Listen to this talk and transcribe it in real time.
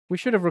We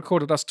should have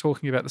recorded us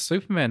talking about the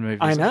Superman movies.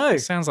 I know.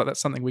 It sounds like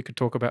that's something we could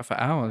talk about for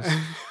hours.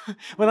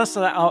 Well, that's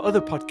like our other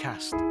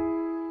podcast.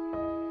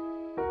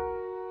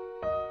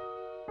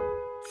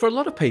 For a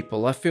lot of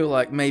people, I feel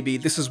like maybe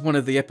this is one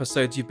of the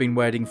episodes you've been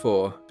waiting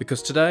for,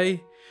 because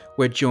today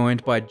we're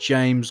joined by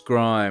James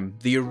Grime,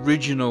 the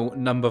original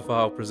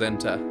Numberphile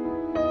presenter.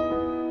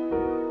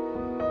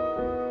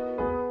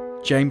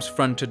 James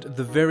fronted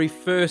the very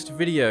first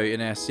video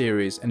in our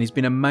series, and he's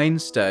been a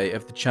mainstay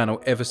of the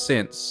channel ever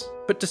since.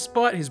 But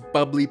despite his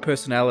bubbly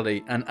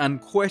personality and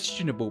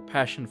unquestionable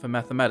passion for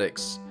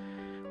mathematics,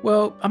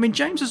 well, I mean,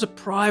 James is a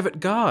private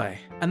guy,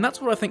 and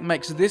that's what I think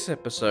makes this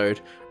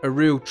episode a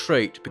real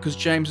treat, because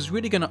James is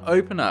really going to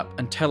open up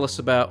and tell us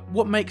about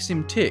what makes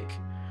him tick,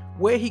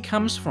 where he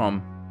comes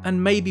from,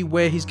 and maybe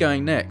where he's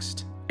going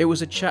next. It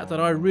was a chat that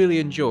I really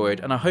enjoyed,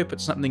 and I hope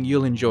it's something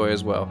you'll enjoy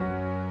as well.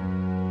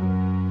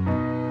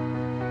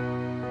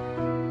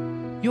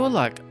 You're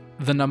like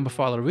the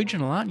Numberphile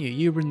original, aren't you?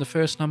 You were in the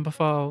first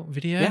Numberphile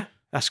video? Yeah,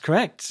 that's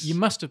correct. You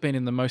must have been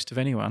in the most of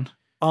anyone.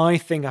 I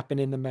think I've been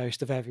in the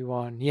most of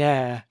everyone,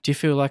 yeah. Do you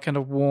feel like a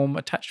warm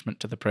attachment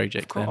to the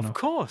project then? Of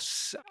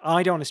course.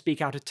 I don't want to speak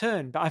out of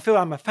turn, but I feel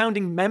I'm a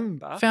founding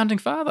member. Founding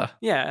father?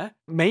 Yeah.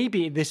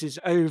 Maybe this is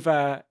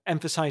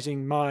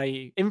over-emphasising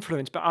my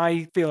influence, but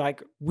I feel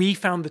like we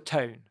found the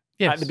tone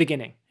at the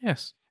beginning.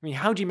 Yes. I mean,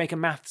 how do you make a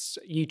maths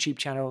YouTube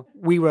channel?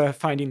 We were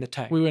finding the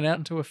tone. We went out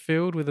into a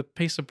field with a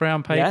piece of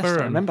brown paper. Yes,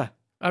 I remember.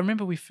 I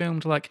remember we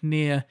filmed like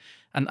near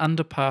an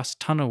underpass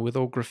tunnel with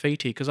all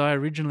graffiti, because I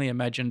originally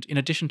imagined, in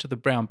addition to the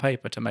brown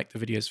paper to make the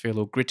videos feel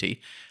all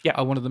gritty,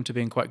 I wanted them to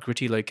be in quite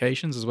gritty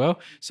locations as well.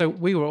 So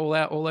we were all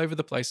out all over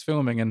the place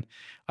filming, and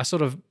I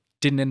sort of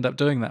didn't end up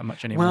doing that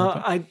much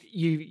anymore. Well,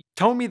 you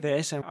told me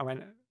this, and I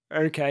went,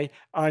 okay,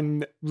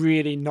 I'm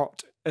really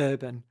not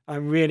urban.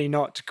 I'm really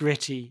not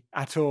gritty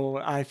at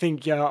all. I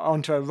think you're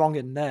onto a wrong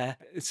in there.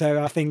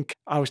 So I think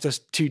I was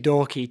just too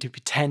dorky to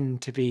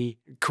pretend to be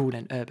cool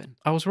and urban.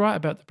 I was right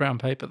about the brown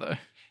paper though.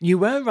 You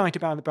were right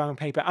about the brown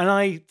paper, and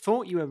I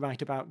thought you were right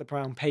about the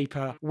brown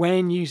paper.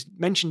 When you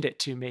mentioned it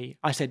to me,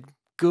 I said,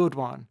 good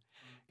one.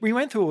 We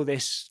went through all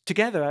this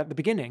together at the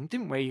beginning,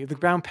 didn't we? The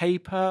brown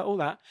paper, all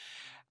that.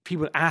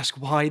 People ask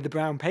why the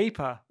brown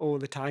paper all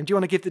the time. Do you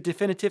want to give the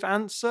definitive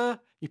answer?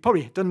 You've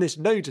probably done this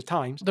loads of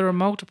times. There are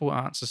multiple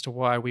answers to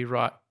why we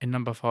write in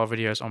Numberphile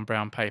videos on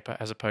brown paper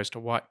as opposed to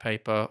white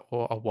paper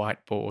or a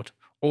whiteboard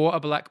or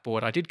a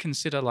blackboard. I did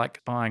consider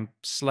like buying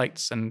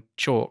slates and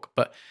chalk,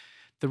 but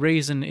the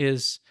reason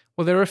is,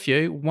 well, there are a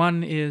few.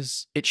 One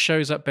is it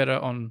shows up better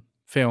on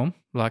film,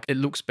 like it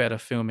looks better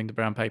filming the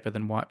brown paper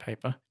than white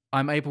paper.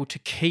 I'm able to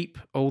keep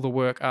all the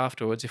work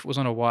afterwards. If it was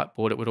on a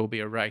whiteboard, it would all be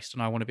erased,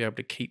 and I want to be able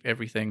to keep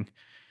everything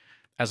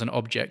as an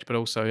object, but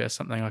also as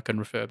something I can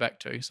refer back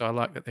to. So I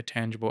like that they're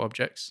tangible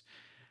objects.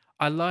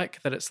 I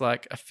like that it's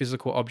like a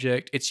physical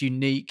object. It's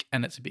unique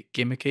and it's a bit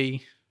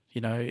gimmicky. You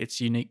know, it's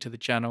unique to the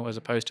channel as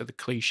opposed to the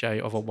cliche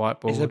of a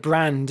whiteboard. It's a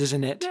brand,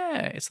 isn't it?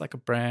 Yeah, it's like a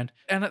brand.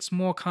 And it's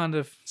more kind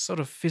of sort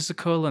of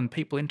physical, and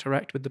people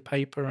interact with the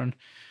paper, and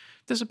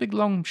there's a big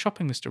long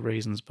shopping list of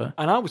reasons. But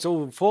and I was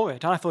all for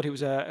it. I thought it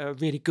was a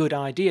really good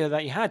idea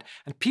that you had.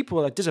 And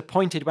people are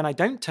disappointed when I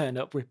don't turn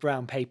up with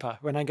brown paper,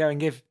 when I go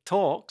and give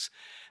talks.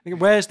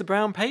 Where's the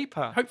brown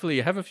paper? Hopefully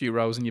you have a few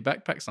rolls in your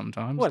backpack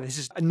sometimes. Well, this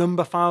is a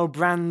Numberphile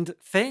brand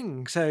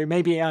thing. So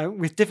maybe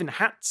with different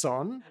hats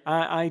on,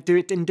 I do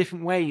it in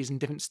different ways and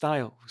different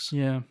styles.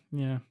 Yeah,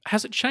 yeah.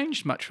 Has it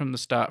changed much from the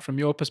start, from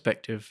your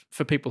perspective?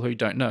 For people who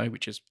don't know,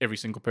 which is every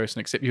single person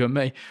except you and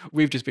me,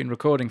 we've just been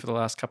recording for the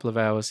last couple of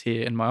hours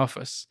here in my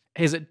office.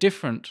 Is it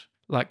different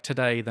like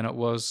today than it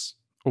was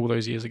all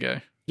those years ago?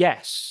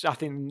 Yes, I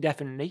think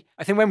definitely.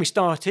 I think when we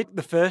started,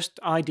 the first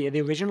idea,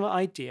 the original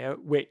idea,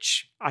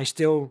 which I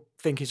still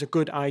think is a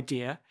good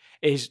idea,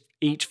 is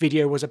each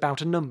video was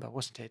about a number,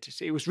 wasn't it?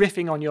 It was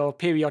riffing on your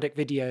periodic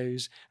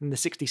videos and the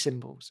 60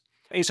 symbols.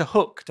 It's a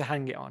hook to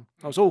hang it on.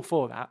 I was all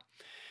for that.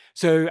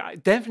 So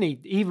definitely,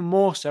 even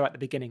more so at the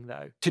beginning,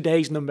 though.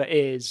 Today's number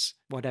is,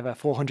 whatever,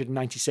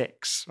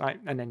 496, right?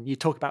 And then you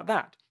talk about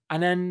that.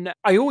 And then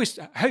I always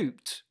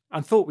hoped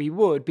and thought we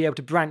would be able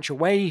to branch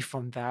away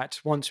from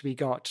that once we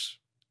got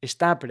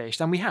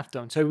established, and we have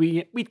done. So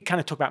we kind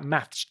of talk about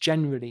maths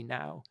generally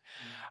now.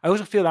 I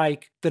also feel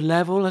like the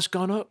level has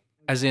gone up.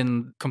 As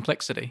in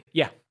complexity?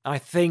 Yeah. I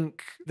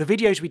think the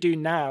videos we do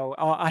now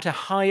are at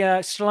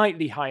a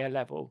slightly higher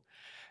level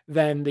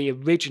than the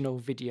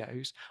original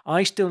videos.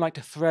 I still like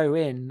to throw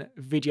in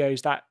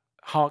videos that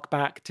hark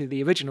back to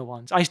the original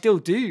ones. I still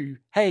do,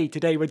 hey,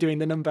 today we're doing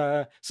the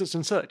number such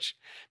and such.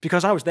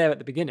 Because I was there at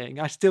the beginning,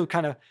 I still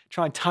kind of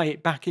try and tie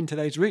it back into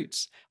those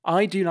roots.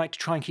 I do like to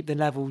try and keep the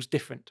levels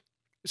different.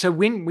 So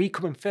when we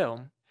come and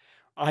film,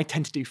 I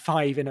tend to do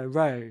 5 in a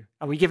row.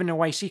 Are we giving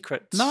away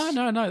secrets? No.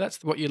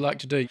 That's what you like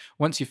to do.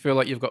 Once you feel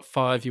like you've got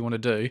 5 you want to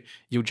do,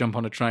 you'll jump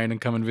on a train and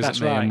come and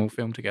visit me and we'll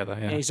film together.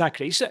 Yeah.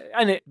 Exactly. So,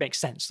 and it makes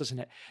sense, doesn't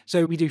it?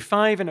 So we do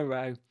 5 in a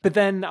row, but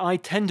then I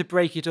tend to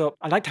break it up.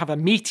 I like to have a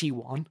meaty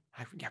one,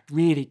 a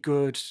really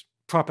good,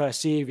 proper,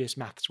 serious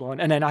maths one,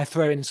 and then I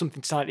throw in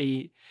something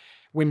slightly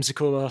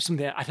whimsical or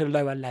something at a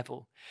lower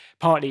level.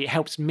 Partly it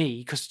helps me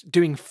because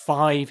doing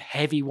 5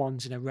 heavy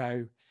ones in a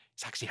row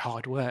is actually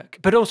hard work.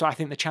 But also I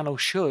think the channel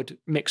should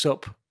mix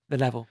up the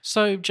level.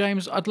 So,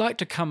 James, I'd like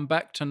to come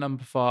back to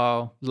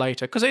Numberphile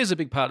later because it is a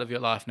big part of your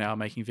life now,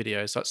 making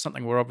videos. So that's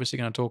something we're obviously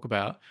going to talk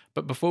about.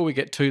 But before we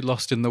get too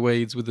lost in the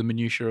weeds with the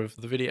minutiae of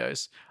the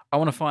videos, I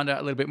want to find out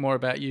a little bit more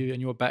about you and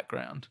your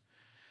background.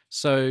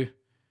 So,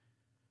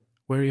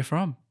 where are you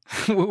from?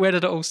 Where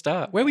did it all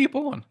start? Where were you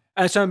born?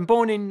 So I'm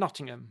born in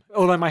Nottingham,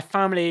 although my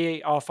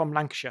family are from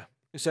Lancashire.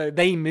 So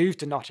they moved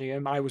to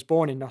Nottingham. I was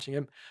born in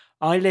Nottingham.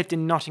 I lived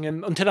in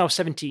Nottingham until I was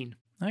 17.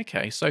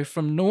 Okay, so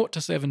from 0 to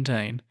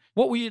 17,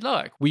 what were you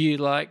like? Were you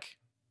like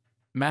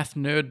math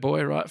nerd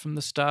boy right from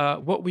the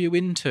start? What were you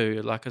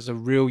into, like as a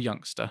real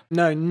youngster?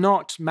 No,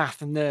 not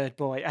math nerd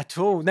boy at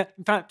all. In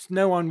fact,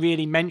 no one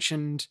really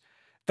mentioned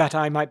that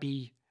I might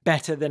be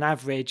better than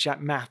average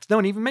at math. No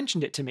one even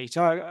mentioned it to me,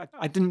 so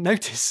I didn't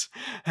notice.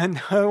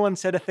 And no one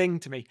said a thing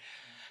to me.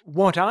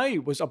 What I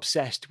was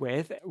obsessed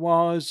with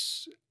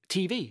was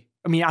TV.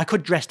 I mean, I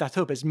could dress that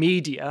up as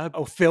media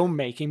or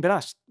filmmaking,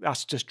 but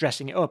that's just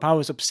dressing it up. I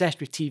was obsessed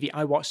with TV.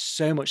 I watched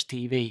so much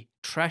TV.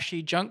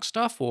 Trashy junk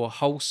stuff or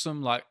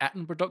wholesome like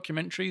Attenborough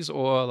documentaries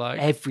or like...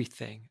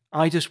 Everything.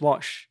 I just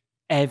watch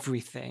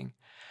everything.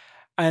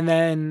 And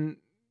then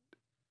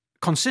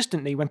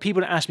consistently, when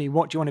people ask me,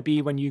 what do you want to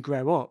be when you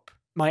grow up?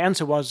 My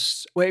answer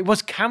was, well, it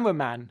was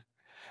cameraman.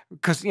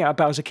 Because,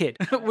 but I was a kid.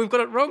 We've got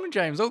it wrong,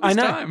 James, all this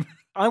time.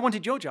 I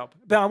wanted your job,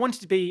 but I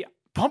wanted to be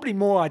probably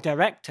more a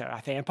director, I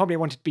think. I probably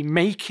wanted to be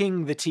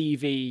making the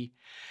TV.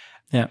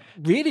 Yeah.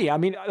 Really, I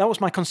mean, that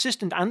was my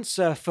consistent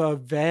answer for a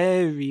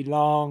very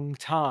long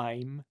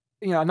time.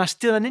 And that's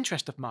still an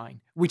interest of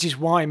mine, which is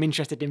why I'm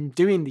interested in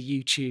doing the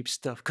YouTube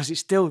stuff, because it's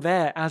still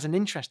there as an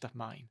interest of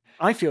mine.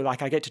 I feel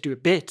like I get to do a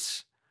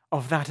bit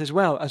of that as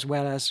well as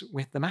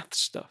with the maths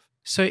stuff.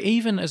 So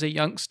even as a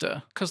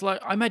youngster, because like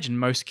I imagine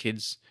most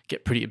kids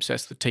get pretty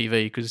obsessed with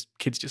TV because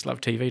kids just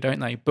love TV, don't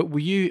they? But were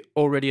you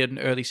already at an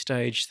early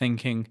stage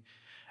thinking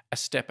a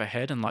step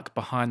ahead and like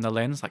behind the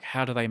lens, like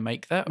how do they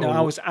make that? No,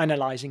 I was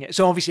analysing it.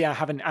 So obviously I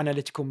have an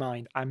analytical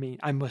mind. I mean,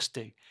 I must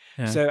do.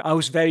 Yeah. So I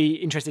was very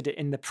interested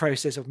in the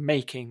process of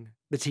making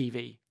the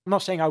TV. I'm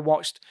not saying I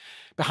watched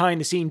behind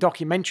the scene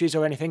documentaries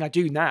or anything. I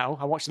do now.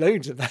 I watch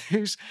loads of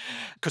those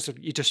because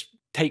you just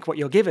take what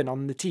you're given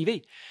on the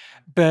TV.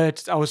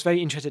 But I was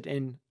very interested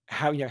in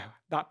how,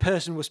 that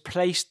person was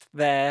placed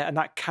there and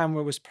that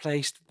camera was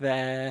placed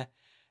there.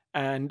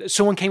 And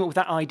someone came up with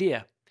that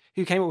idea.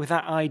 Who came up with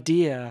that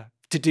idea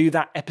to do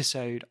that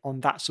episode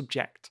on that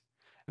subject?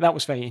 That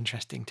was very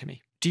interesting to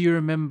me. Do you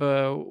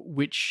remember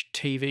which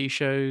TV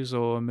shows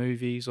or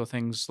movies or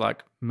things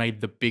like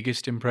made the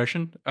biggest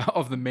impression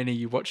of the many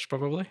you watched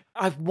probably?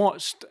 I've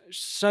watched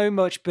so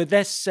much, but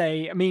let's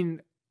say, I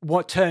mean,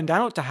 what turned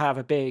out to have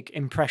a big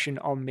impression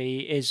on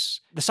me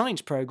is the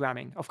science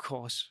programming, of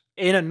course,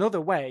 in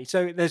another way.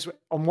 So there's,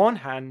 on one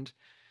hand,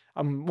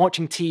 I'm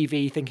watching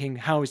TV thinking,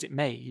 how is it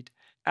made?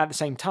 At the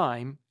same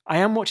time, I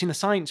am watching the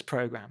science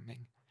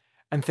programming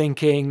and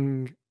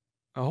thinking,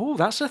 oh,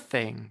 that's a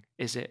thing,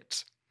 is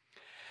it?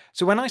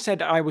 So when I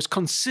said I was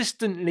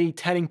consistently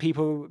telling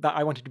people that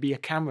I wanted to be a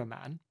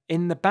cameraman,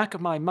 in the back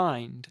of my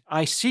mind,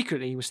 I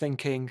secretly was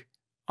thinking,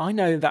 I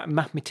know that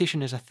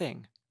mathematician is a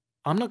thing.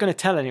 I'm not going to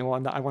tell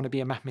anyone that I want to be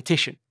a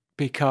mathematician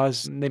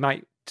because they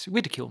might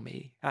ridicule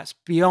me. That's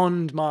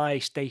beyond my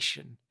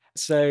station.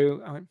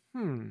 So I went,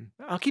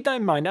 I'll keep that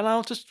in mind and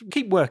I'll just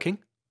keep working.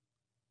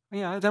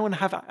 I don't want to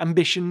have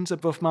ambitions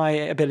above my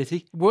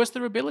ability. Was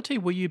there ability?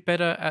 Were you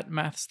better at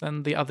maths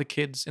than the other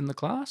kids in the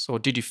class? Or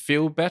did you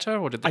feel better?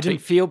 Or did I didn't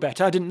feel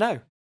better. I didn't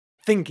know.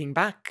 Thinking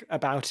back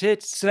about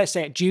it, so let's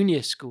say at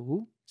junior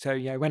school, so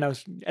when I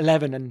was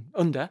 11 and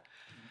under,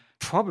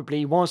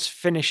 probably was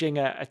finishing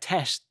a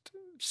test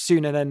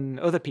sooner than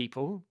other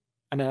people.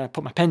 And then I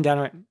put my pen down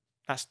and went,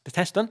 that's the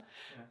test done,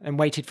 and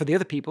waited for the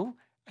other people.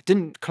 I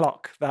didn't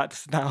clock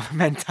that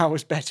meant I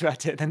was better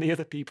at it than the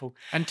other people.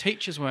 And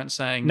teachers weren't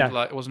saying,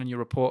 like, it wasn't in your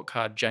report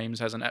card, James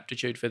has an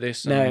aptitude for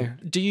this. No.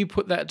 Do you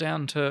put that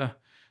down to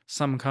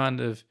some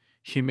kind of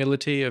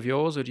humility of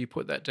yours, or do you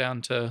put that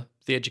down to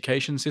the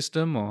education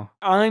system? Or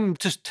I'm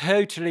just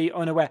totally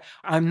unaware.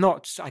 I'm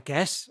not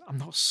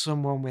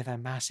someone with a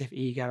massive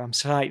ego. I'm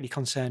slightly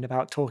concerned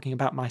about talking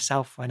about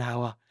myself for an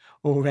hour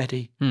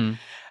already. I'm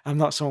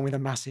not someone with a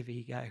massive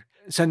ego.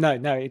 So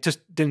no, it just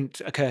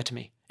didn't occur to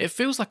me. It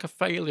feels like a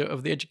failure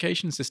of the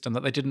education system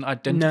that they didn't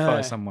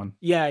identify someone.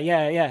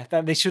 Yeah.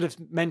 That they should have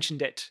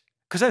mentioned it,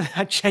 because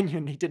I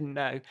genuinely didn't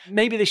know.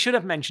 Maybe they should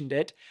have mentioned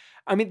it.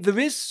 I mean, there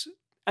is,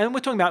 and we're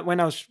talking about when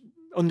I was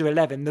under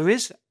 11, there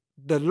is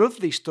the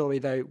lovely story,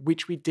 though,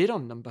 which we did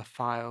on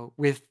Numberphile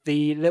with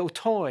the little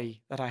toy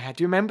that I had.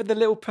 Do you remember the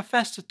little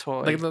professor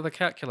toy? The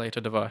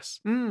calculator device.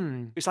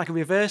 It's like a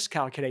reverse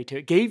calculator.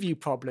 It gave you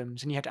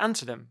problems and you had to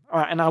answer them. All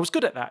right, and I was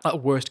good at that. Like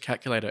worst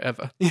calculator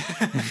ever.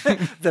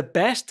 The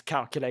best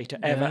calculator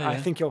ever, I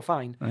think you'll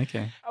find.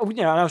 Okay. And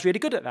I was really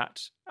good at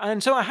that.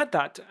 And so I had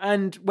that.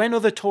 And when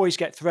other toys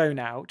get thrown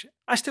out,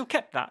 I still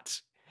kept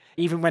that.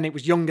 Even when it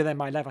was younger than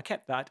my level, I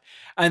kept that.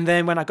 And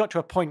then when I got to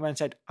a point where I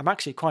said, I'm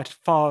actually quite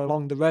far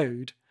along the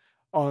road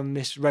on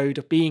this road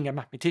of being a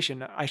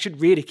mathematician, I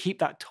should really keep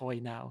that toy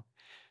now,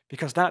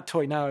 because that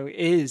toy now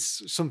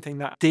is something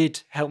that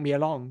did help me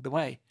along the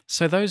way.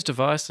 So those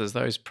devices,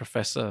 those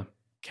professor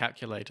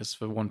calculators,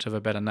 for want of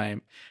a better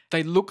name,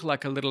 they look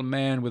like a little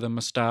man with a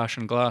moustache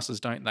and glasses,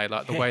 don't they?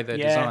 Like the way they're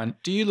designed.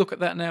 Do you look at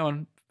that now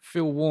and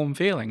feel warm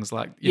feelings?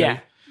 Like, you know,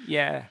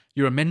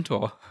 you're a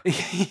mentor.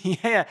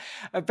 Yeah,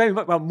 very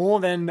much. Well, more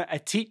than a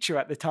teacher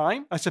at the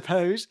time, I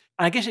suppose.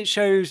 And I guess it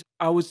shows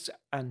I was,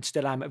 and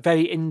still am, a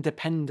very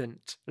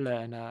independent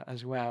learner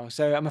as well.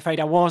 So I'm afraid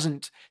I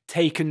wasn't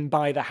taken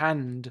by the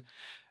hand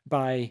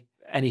by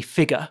any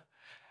figure.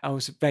 I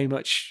was very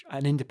much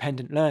an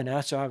independent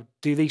learner, so I would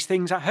do these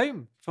things at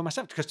home for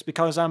myself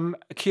because I'm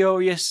a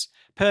curious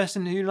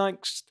person who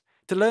likes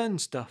to learn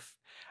stuff.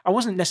 I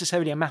wasn't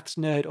necessarily a maths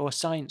nerd or a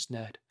science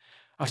nerd.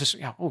 I was just,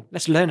 oh,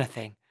 let's learn a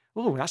thing.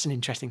 Oh, that's an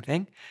interesting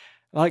thing.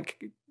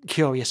 Like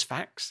curious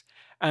facts.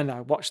 And I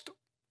watched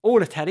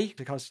all the telly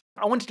because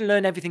I wanted to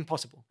learn everything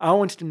possible. I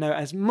wanted to know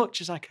as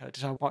much as I could.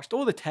 So I watched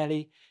all the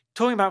telly,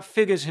 talking about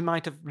figures who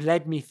might have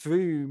led me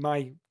through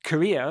my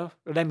career,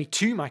 or led me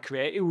to my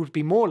career. It would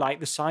be more like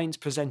the science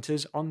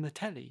presenters on the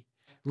telly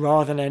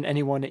rather than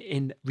anyone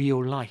in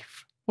real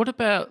life. What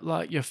about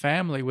like your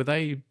family? Were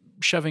they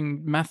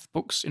shoving math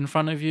books in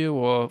front of you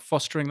or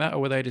fostering that, or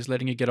were they just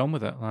letting you get on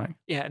with it? Like,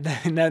 yeah,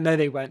 no,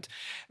 they weren't.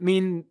 I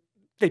mean,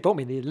 they bought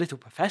me the Little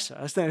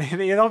Professor. So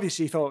they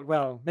obviously thought,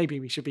 well, maybe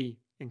we should be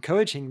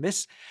encouraging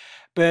this,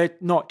 but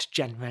not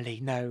generally,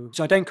 no.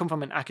 So I don't come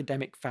from an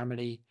academic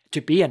family. To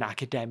be an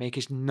academic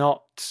is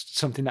not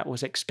something that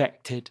was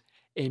expected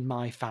in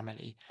my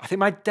family. I think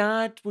my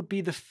dad would be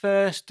the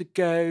first to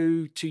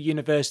go to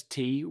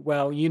university.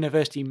 Well,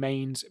 university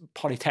means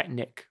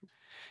polytechnic.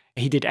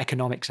 He did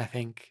economics, I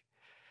think.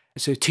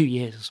 So 2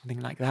 years or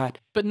something like that.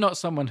 but not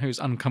someone who's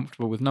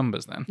uncomfortable with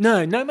numbers then.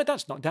 No, my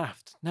dad's not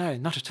daft. No,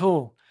 not at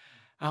all.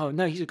 Oh,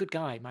 no, he's a good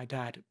guy, my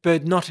dad,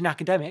 but not an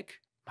academic.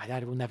 My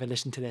dad will never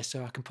listen to this,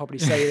 so I can probably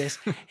say this.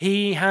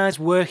 He has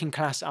working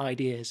class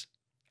ideas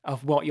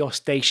of what your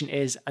station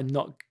is and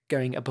not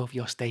going above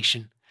your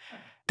station.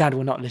 Dad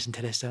will not listen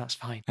to this, so that's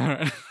fine. All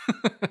right.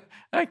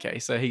 Okay,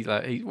 so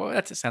well,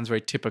 that sounds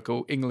very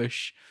typical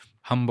English,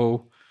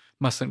 humble,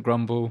 mustn't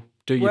grumble,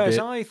 do your Whereas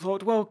bit. I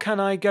thought, well, can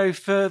I go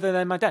further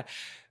than my dad?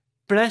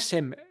 Bless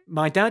him.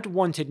 My dad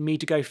wanted me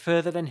to go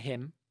further than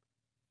him.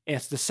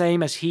 It's the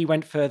same as he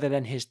went further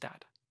than his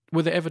dad.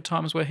 Were there ever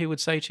times where he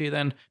would say to you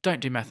then, don't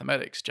do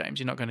mathematics, James,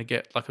 you're not going to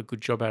get like a good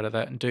job out of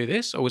that and do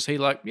this? Or was he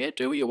like, yeah,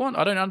 do what you want,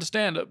 I don't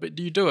understand it, but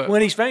do you do it?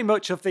 Well, he's very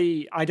much of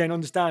the, I don't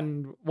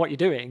understand what you're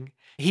doing.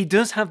 He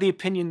does have the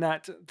opinion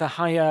that the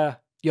higher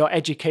you're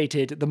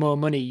educated, the more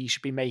money you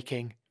should be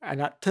making. And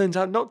that turns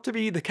out not to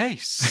be the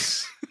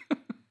case.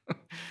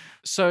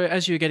 So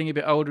as you're getting a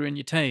bit older in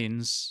your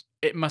teens,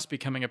 it must be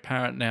becoming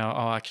apparent now,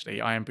 oh, actually,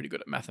 I am pretty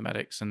good at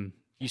mathematics. And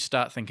you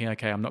start thinking,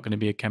 okay, I'm not going to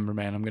be a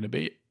cameraman, I'm going to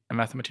be a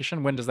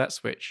mathematician. When does that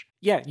switch?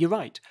 Yeah, you're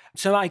right.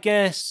 So I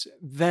guess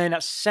then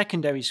at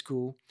secondary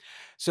school,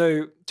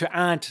 so to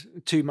add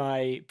to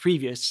my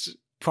previous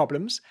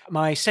problems,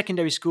 my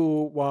secondary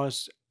school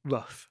was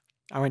rough.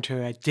 I went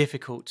to a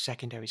difficult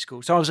secondary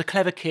school. So I was a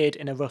clever kid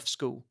in a rough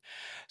school.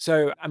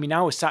 So, I mean,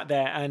 I was sat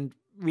there and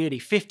really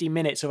 50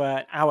 minutes of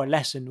an hour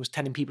lesson was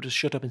telling people to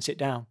shut up and sit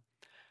down.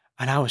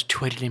 And I was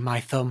twiddling my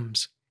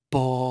thumbs,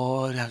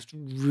 bored. I was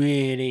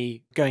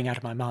really going out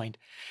of my mind.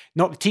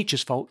 Not the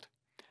teacher's fault,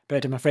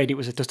 but I'm afraid it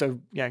was just a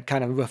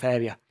kind of a rough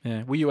area.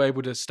 Yeah. Were you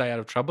able to stay out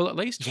of trouble at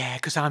least? Yeah,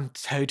 because I'm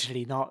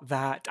totally not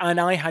that. And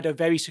I had a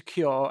very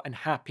secure and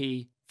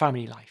happy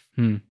family life,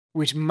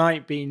 which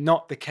might be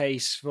not the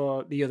case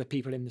for the other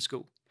people in the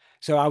school.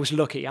 So I was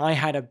lucky. I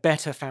had a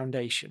better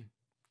foundation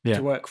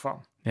to work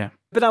from. Yeah.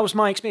 But that was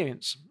my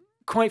experience.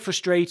 Quite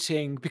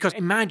frustrating, because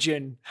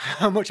imagine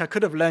how much I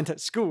could have learnt at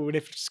school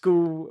if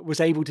school was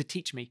able to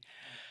teach me.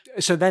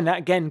 So then that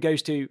again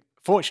goes to,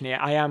 fortunately,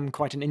 I am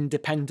quite an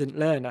independent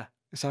learner.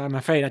 So I'm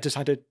afraid I just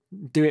had to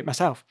do it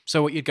myself.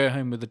 So what, you'd go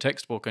home with the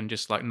textbook and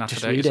just like nuff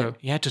Just it out read yourself?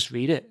 it. Yeah, just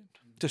read it.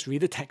 Just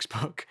read the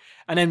textbook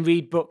and then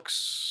read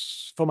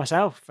books for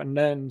myself and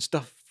learn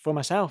stuff for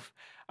myself.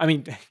 I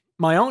mean,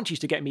 my aunt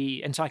used to get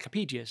me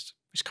encyclopedias,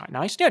 which is quite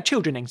nice. Yeah,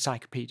 children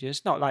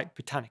encyclopedias, not like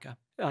Britannica,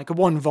 like a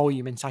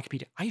 1-volume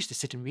encyclopedia. I used to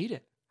sit and read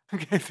it.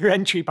 Through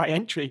entry by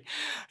entry.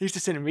 I used to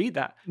sit and read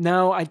that.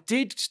 Now, I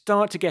did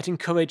start to get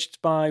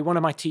encouraged by one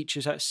of my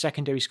teachers at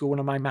secondary school, one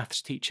of my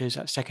maths teachers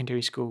at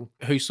secondary school.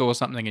 Who saw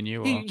something in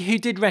you? Who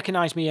did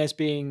recognise me as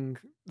being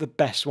the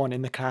best one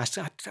in the class.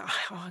 I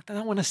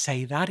don't want to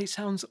say that. It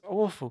sounds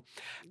awful.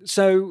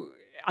 So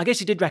I guess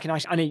he did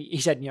recognise, and he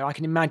said, I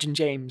can imagine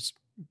James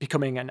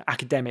becoming an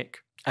academic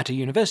at a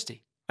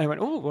university. I went,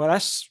 oh, well,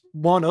 that's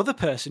one other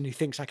person who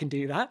thinks I can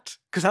do that.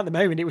 Because at the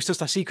moment, it was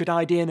just a secret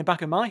idea in the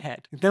back of my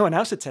head. No one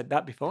else had said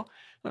that before.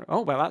 I went,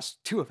 oh, well, that's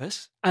 2 of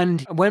us.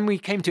 And when we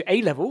came to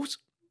A-levels,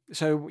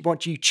 so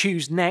what you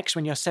choose next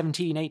when you're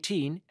 17,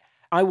 18,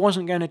 I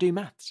wasn't going to do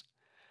maths.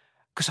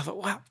 because I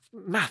thought, wow,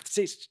 maths,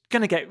 it's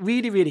going to get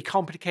really, really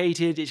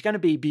complicated. It's going to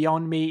be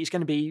beyond me. It's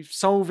going to be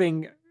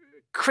solving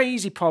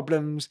crazy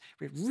problems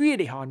with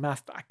really hard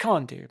math that I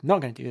can't do. I'm not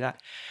going to do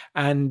that.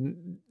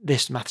 And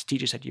this maths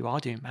teacher said, you are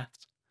doing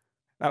maths.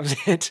 That was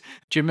it.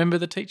 Do you remember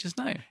the teacher's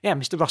name? Yeah,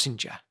 Mr.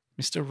 Rossinger.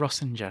 Mr.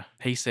 Rossinger.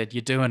 He said,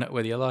 you're doing it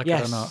whether you like it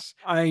or not. Yes,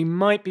 I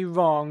might be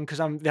wrong because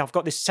I've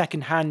got this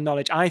second-hand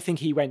knowledge. I think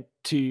he went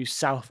to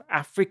South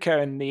Africa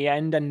in the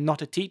end and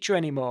not a teacher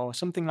anymore, or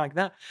something like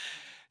that.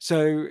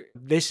 So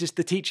this is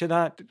the teacher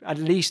that at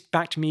least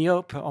backed me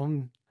up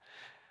on.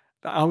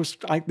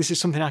 This is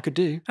something I could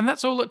do. And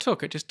that's all it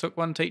took. It just took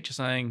one teacher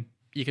saying,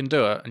 you can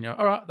do it. And you're,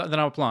 all right, then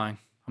I'm applying.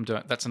 I'm doing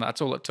it.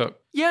 That's all it took.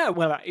 Yeah,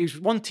 well, it was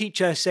one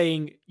teacher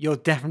saying, you're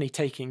definitely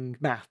taking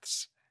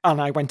maths.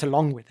 And I went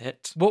along with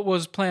it. What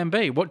was plan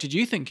B? What did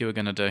you think you were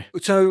going to do?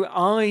 So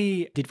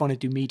I did want to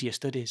do media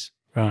studies.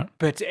 Right.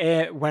 But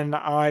when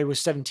I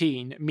was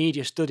 17,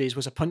 media studies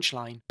was a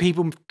punchline.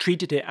 People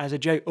treated it as a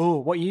joke. Oh,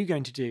 what are you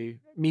going to do?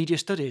 Media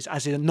studies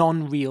as a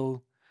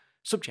non-real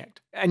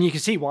subject. And you can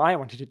see why I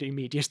wanted to do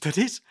media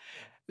studies.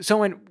 So I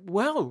went,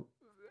 well,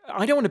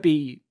 I don't want to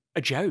be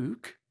a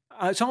joke.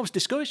 So I was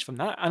discouraged from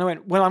that. And I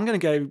went, well, I'm going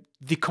to go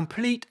the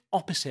complete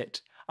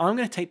opposite. I'm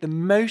going to take the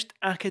most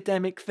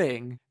academic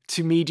thing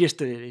to media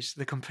studies,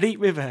 the complete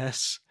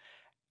reverse.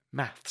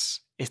 Maths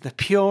is the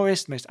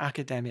purest, most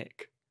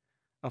academic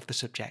of the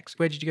subjects.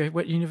 Where did you go?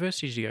 What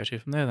university did you go to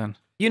from there then?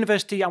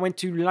 University, I went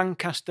to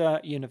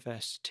Lancaster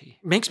University.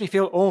 Makes me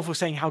feel awful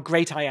saying how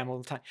great I am all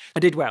the time. I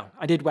did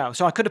well.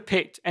 So I could have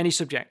picked any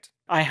subject.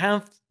 I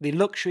have the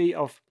luxury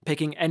of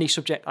picking any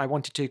subject I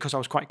wanted to because I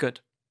was quite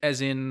good.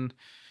 As in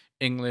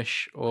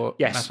English or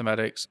Yes.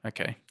 Mathematics?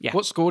 Okay. Yeah.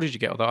 What score did you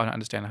get? Although I don't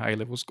understand how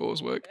A-level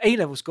scores work.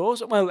 A-level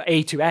scores? Well,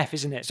 A to F,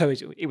 isn't it? So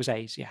it was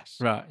A's, yes.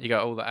 Right, you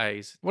got all the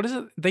A's. What is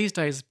it these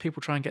days?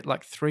 People try and get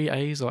like 3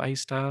 A's or A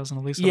stars and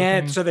all these sort of Yeah,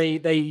 things? so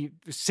they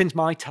since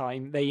my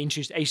time, they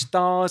introduced A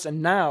stars,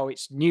 and now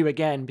it's new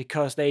again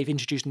because they've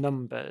introduced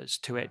numbers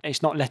to it.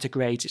 It's not letter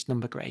grades, it's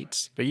number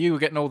grades. But you were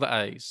getting all the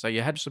A's, so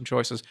you had some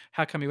choices.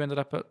 How come you ended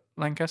up at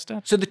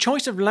Lancaster? So the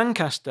choice of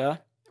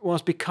Lancaster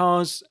was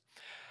because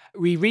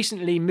we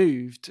recently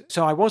moved.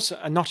 So I was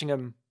a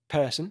Nottingham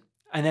person,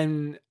 and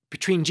then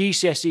between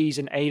GCSEs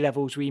and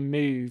A-levels, we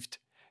moved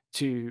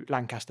to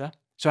Lancaster.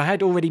 So I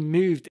had already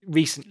moved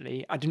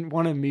recently. I didn't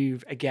want to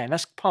move again.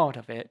 That's part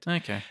of it.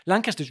 Okay.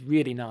 Lancaster's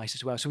really nice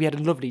as well. So we had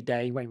a lovely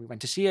day when we went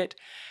to see it.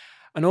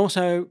 And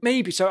also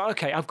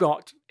okay, I've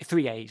got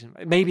 3 A's.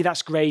 Maybe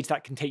that's grades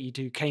that can take you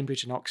to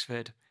Cambridge and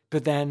Oxford.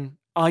 But then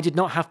I did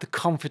not have the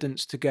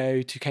confidence to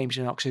go to Cambridge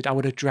and Oxford. I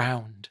would have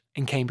drowned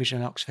in Cambridge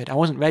and Oxford. I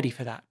wasn't ready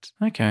for that.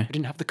 Okay. I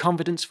didn't have the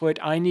confidence for it.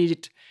 I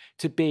needed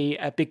to be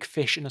a big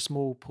fish in a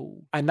small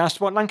pool. And that's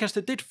what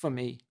Lancaster did for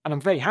me. And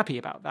I'm very happy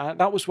about that.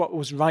 That was what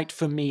was right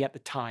for me at the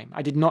time.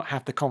 I did not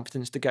have the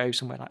confidence to go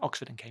somewhere like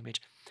Oxford and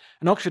Cambridge.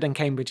 And Oxford and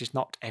Cambridge is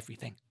not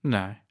everything.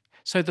 No.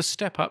 So the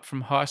step up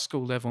from high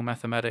school level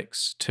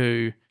mathematics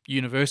to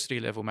university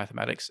level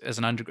mathematics as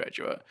an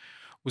undergraduate,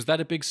 was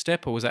that a big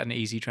step or was that an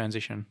easy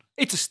transition?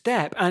 It's a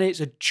step and it's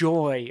a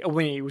joy. I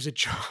mean, it was a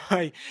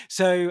joy.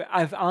 So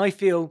I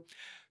feel,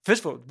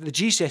 first of all, the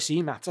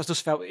GCSE maths, I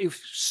just felt it was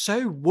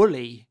so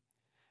woolly.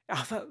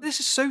 I thought,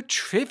 this is so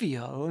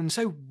trivial and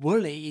so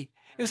woolly.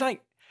 It was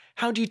like,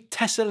 how do you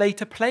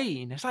tessellate a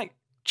plane? It's like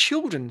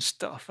children's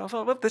stuff. I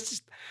thought, well,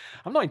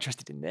 I'm not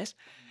interested in this.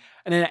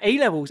 And then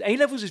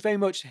A-levels is very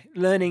much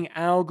learning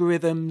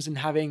algorithms and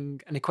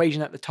having an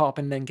equation at the top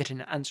and then getting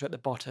an answer at the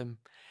bottom.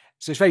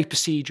 So it's very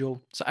procedural.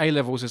 So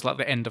A-levels is like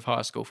the end of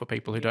high school for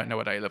people who don't know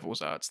what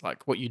A-levels are. It's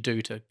like what you do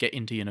to get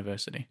into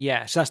university.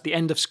 Yeah, so that's the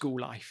end of school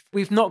life.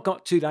 We've not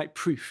got to like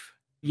proof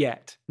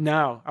yet.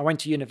 Now, I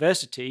went to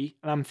university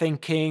and I'm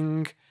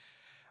thinking,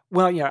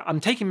 well, yeah, I'm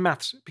taking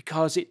maths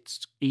because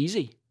it's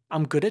easy.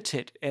 I'm good at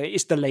it.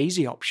 It's the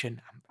lazy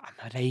option. I'm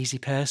a lazy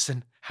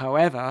person.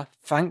 However,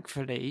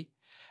 thankfully,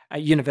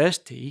 at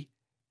university,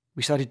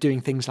 we started doing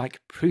things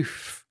like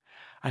proof.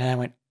 And then I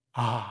went,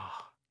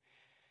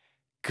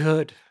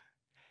 good.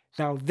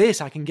 Now this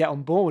I can get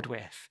on board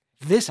with.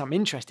 This I'm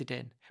interested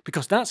in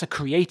because that's a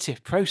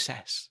creative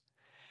process.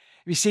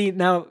 You see,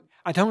 now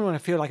I don't want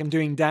to feel like I'm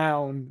doing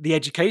down the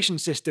education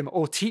system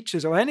or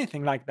teachers or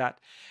anything like that.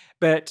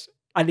 But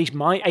at least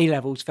my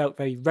A-levels felt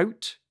very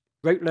rote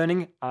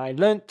learning. I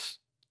learnt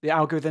the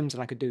algorithms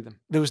and I could do them.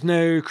 There was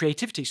no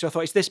creativity. So I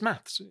thought, it's this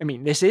maths. I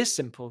mean, this is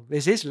simple.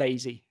 This is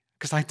lazy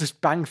because I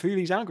just bang through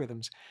these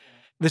algorithms.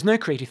 There's no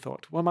creative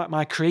thought. Well,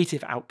 my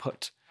creative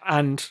output.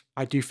 And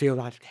I do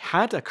feel I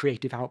had a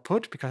creative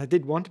output because I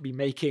did want to be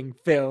making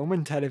film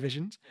and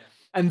televisions. Yeah.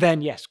 And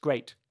then, yes,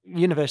 great.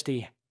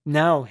 University,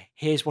 now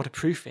here's what a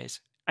proof is.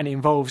 And it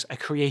involves a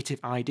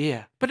creative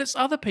idea. But it's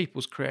other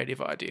people's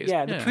creative ideas.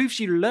 Yeah, the proofs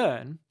you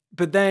learn,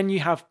 but then you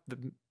have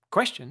the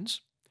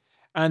questions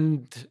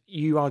and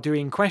you are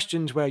doing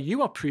questions where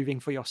you are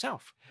proving for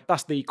yourself.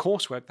 That's the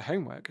coursework, the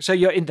homework. So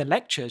you're in the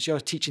lectures, you're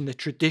teaching the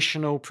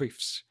traditional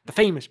proofs, the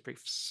famous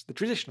proofs, the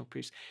traditional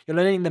proofs. You're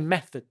learning the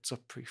methods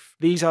of proof.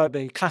 These are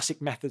the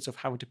classic methods of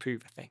how to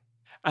prove a thing.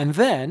 And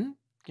then,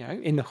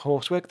 in the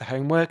coursework, the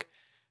homework,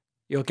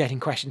 you're getting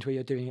questions where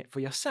you're doing it for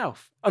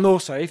yourself. And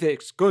also, if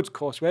it's good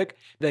coursework,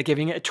 they're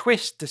giving it a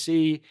twist to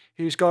see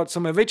who's got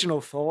some original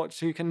thoughts,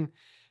 who can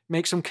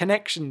make some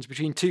connections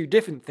between two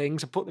different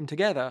things and put them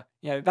together.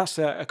 That's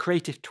a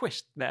creative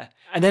twist there.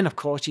 And then, of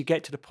course, you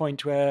get to the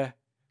point where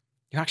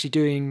you're actually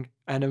doing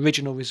an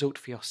original result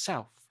for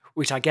yourself,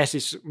 which I guess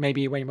is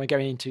maybe when we're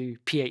going into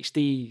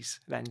PhDs,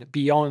 then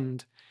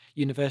beyond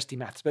university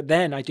maths. But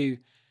then I do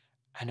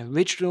an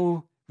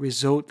original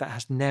result that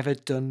has never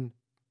done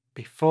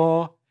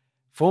before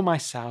for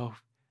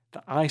myself,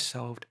 that I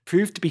solved,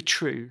 proved to be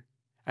true,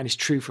 and is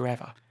true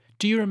forever.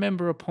 Do you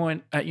remember a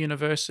point at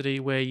university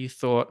where you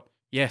thought,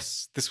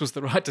 yes, this was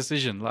the right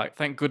decision? Like,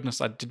 thank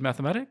goodness I did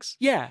mathematics?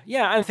 Yeah,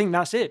 I think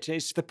that's it.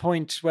 It's the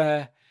point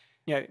where,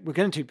 we're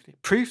going to do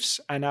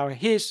proofs, and now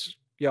here's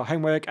your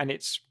homework, and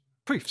it's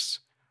proofs.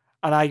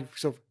 And I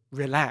sort of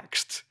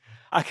relaxed.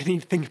 I can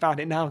even think about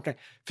it now,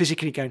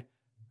 physically going,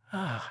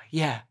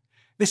 yeah,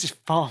 this is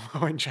far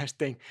more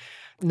interesting.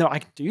 No, I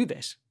can do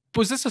this.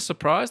 Was this a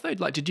surprise though?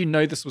 Like, did you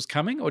know this was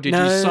coming, or did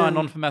you sign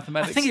on for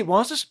mathematics? I think it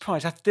was a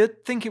surprise. I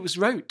did think it was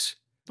rote.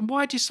 Then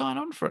why did you sign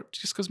on for it?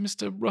 Just because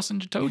Mr.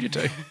 Rossinger told you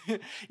to?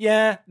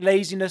 Yeah,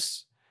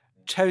 laziness,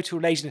 total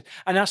laziness.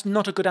 And that's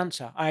not a good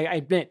answer. I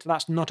admit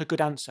that's not a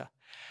good answer.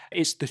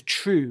 It's the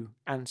true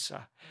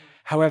answer.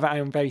 However, I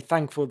am very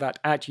thankful that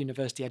at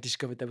university I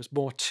discovered there was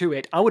more to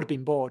it. I would have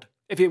been bored.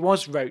 If it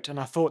was rote and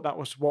I thought that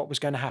was what was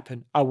going to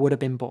happen, I would have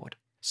been bored.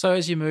 So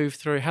as you move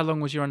through, how long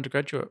was your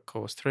undergraduate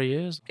course? 3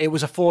 years? It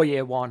was a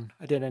 4-year one.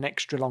 I did an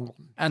extra long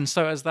one. And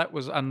so as that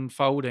was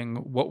unfolding,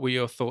 what were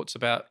your thoughts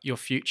about your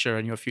future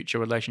and your future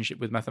relationship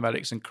with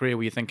mathematics and career?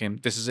 Were you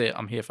thinking, this is it,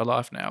 I'm here for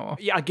life now? Or?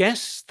 Yeah, I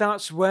guess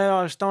that's where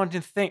I was starting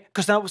to think,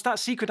 because that was that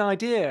secret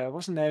idea,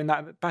 wasn't there, in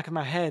that back of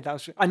my head.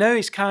 I know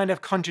it's kind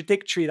of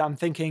contradictory that I'm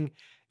thinking,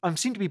 I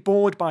seem to be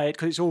bored by it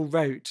because it's all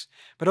rote.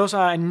 But also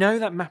I know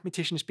that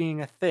mathematicians being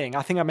a thing,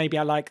 I think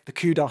I like the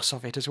kudos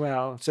of it as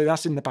well. So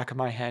that's in the back of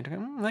my head.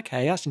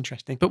 Okay, that's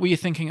interesting. But were you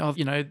thinking of,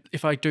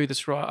 if I do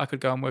this right, I could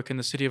go and work in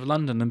the City of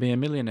London and be a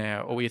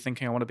millionaire? Or were you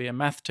thinking I want to be a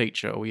math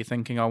teacher? Or were you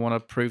thinking I want to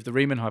prove the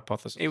Riemann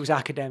hypothesis? It was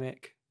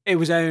academic. It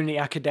was only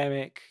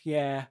academic,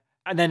 yeah.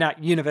 And then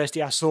at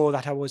university I saw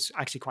that I was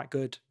actually quite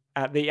good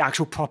at the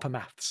actual proper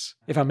maths,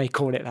 if I may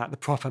call it that, the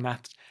proper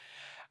maths.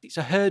 It's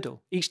a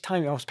hurdle. Each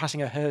time I was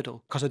passing a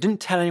hurdle, because I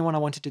didn't tell anyone I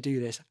wanted to do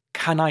this.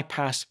 Can I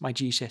pass my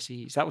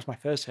GCSEs? That was my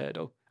first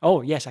hurdle.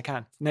 Oh, yes, I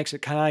can. Next,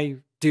 can I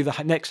do the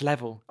next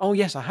level? Oh,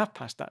 yes, I have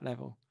passed that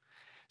level.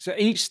 So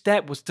each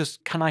step was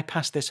just, can I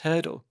pass this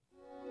hurdle?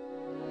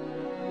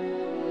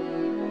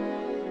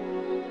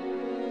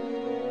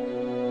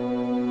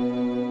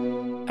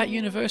 At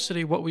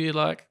university, what were you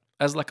like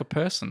as a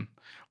person?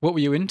 What were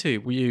you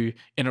into? Were you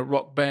in a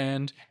rock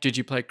band? Did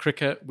you play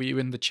cricket? Were you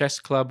in the chess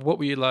club? What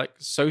were you like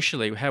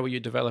socially? How were you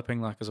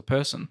developing as a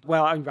person?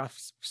 Well, I'm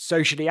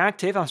socially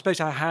active. I suppose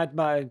I had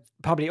my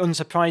probably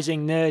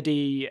unsurprising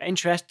nerdy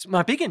interests.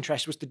 My big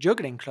interest was the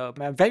juggling club.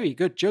 I'm a very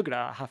good juggler,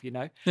 I have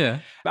Yeah.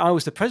 I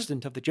was the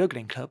president of the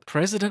juggling club.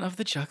 President of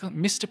the juggling?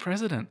 Mr.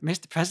 President?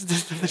 Mr.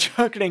 President of the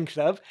juggling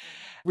club,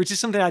 which is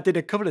something I did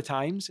a couple of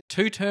times.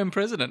 2-term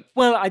president?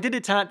 Well, I did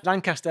it at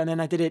Lancaster and then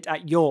I did it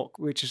at York,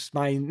 which is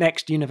my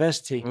next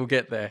university. We'll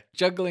get there.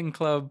 Juggling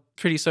club,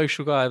 pretty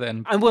social guy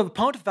then. And well,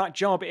 part of that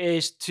job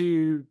is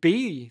to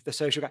be the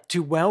social guy,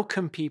 to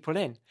welcome people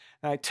in.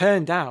 Now, it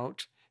turned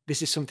out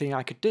this is something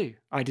I could do.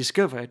 I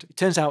discovered, it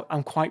turns out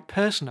I'm quite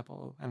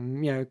personable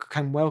and,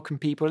 can welcome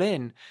people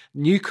in,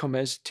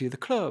 newcomers to the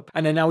club.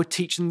 And then I would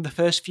teach them the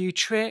first few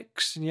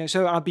tricks.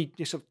 So I'd be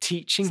sort of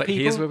teaching people.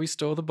 Here's where we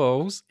store the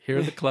balls. Here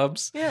are the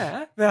clubs.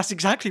 Yeah, that's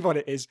exactly what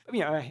it is. Do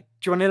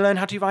you want to learn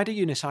how to ride a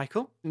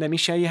unicycle? Let me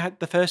show you how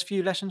the first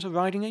few lessons of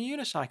riding a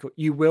unicycle.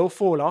 You will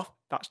fall off.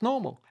 That's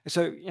normal.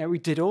 So, we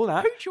did all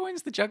that. Who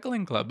joins the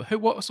juggling club?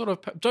 What sort of...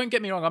 Don't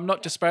get me wrong, I'm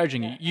not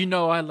disparaging you. You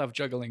know I love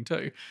juggling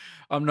too.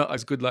 I'm not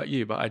as good like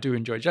you, but I do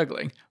enjoy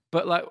juggling.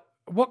 But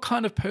what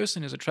kind of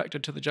person is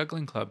attracted to the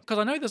juggling club? Because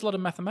I know there's a lot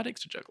of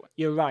mathematics to juggling.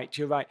 You're right.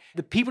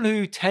 The people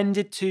who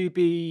tended to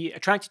be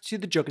attracted to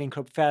the juggling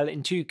club fell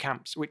in two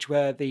camps, which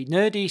were the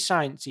nerdy,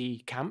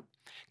 sciencey camp,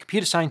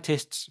 computer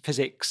scientists,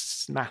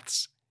 physics,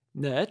 maths,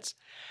 nerds,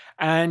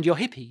 and your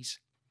hippies,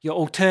 your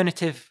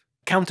alternative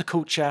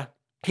counterculture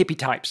hippie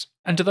types.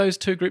 And do those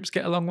two groups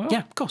get along well? Yeah,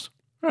 of course.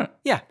 Right.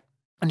 Yeah.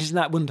 And isn't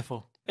that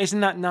wonderful? Isn't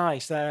that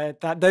nice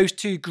that those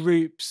two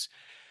groups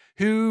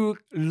who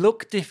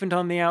look different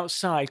on the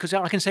outside, because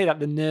I can say that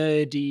the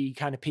nerdy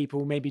kind of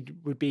people maybe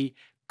would be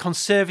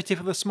conservative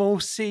with a small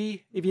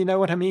c, if you know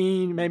what I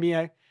mean. Maybe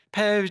a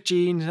pair of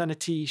jeans and a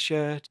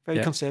t-shirt,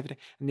 very conservative.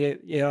 And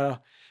the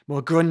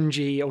more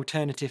grungy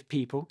alternative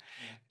people.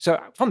 So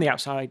from the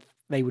outside,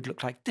 they would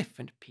look like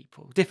different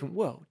people, different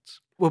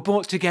worlds. We're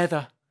brought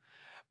together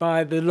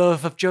by the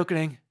love of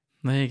juggling.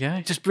 There you go.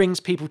 It just brings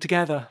people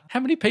together. How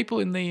many people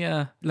in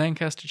the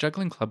Lancaster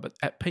Juggling Club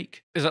at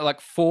peak? Is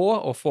it 4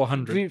 or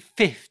 400?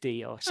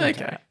 50 or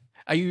something. Okay.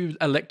 Are you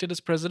elected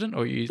as president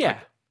or are you... Yeah.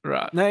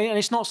 Right. No, and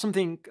it's not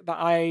something that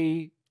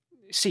I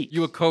seek.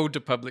 You were called to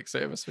public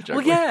service for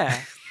juggling. Well,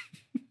 yeah.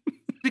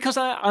 because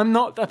I'm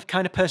not the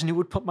kind of person who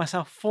would put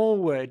myself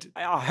forward.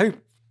 I hope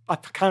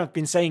I've kind of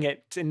been saying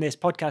it in this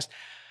podcast.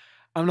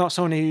 I'm not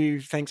someone who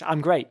thinks I'm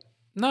great.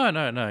 No.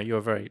 You're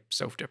a very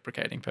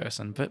self-deprecating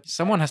person, but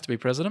someone has to be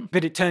president.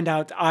 But it turned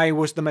out I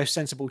was the most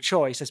sensible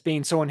choice as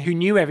being someone who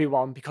knew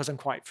everyone because I'm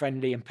quite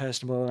friendly and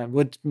personable and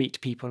would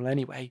meet people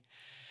anyway.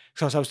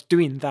 So I was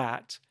doing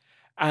that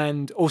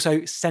and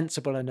also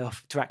sensible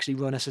enough to actually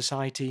run a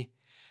society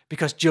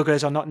because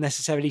jugglers are not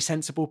necessarily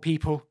sensible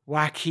people,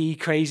 wacky,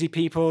 crazy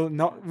people,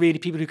 not really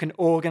people who can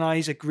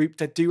organise a group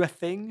to do a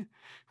thing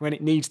when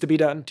it needs to be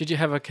done. Did you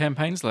have a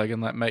campaign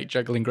slogan like "Make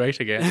Juggling Great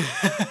Again"?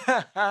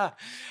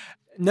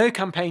 No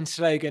campaign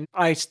slogan.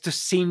 I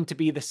just seemed to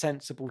be the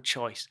sensible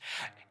choice.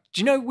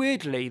 Do you know,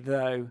 weirdly,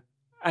 though,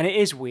 and it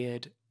is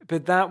weird,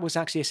 but that was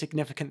actually a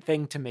significant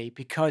thing to me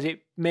because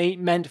it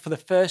meant for the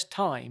first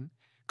time,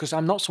 because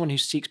I'm not someone who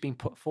seeks being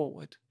put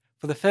forward,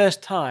 for the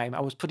first time I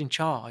was put in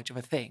charge of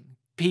a thing.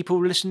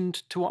 People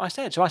listened to what I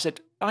said. So I said,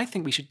 I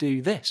think we should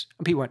do this.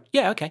 And people went,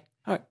 yeah, okay.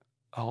 I went,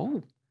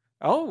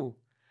 oh.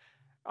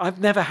 I've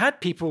never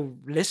had people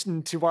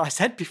listen to what I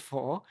said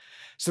before.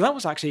 So that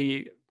was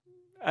actually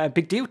a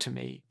big deal to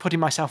me. Putting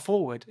myself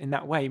forward in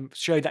that way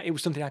showed that it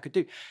was something I could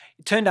do.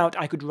 It turned out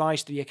I could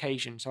rise to the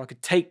occasion, so I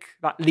could take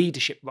that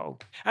leadership role.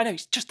 I know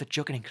it's just a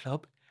juggling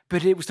club,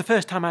 but it was the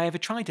first time I ever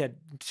tried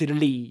to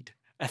lead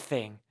a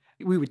thing.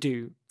 We would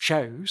do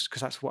shows,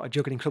 because that's what a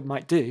juggling club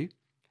might do.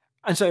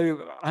 And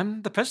so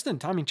I'm the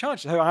president, I'm in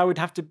charge. So I would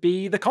have to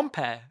be the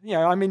compere.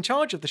 I'm in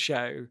charge of the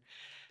show.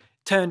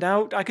 Turned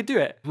out I could do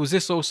it. Was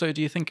this also,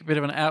 do you think, a bit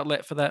of an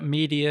outlet for that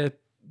media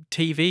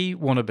TV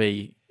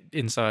wannabe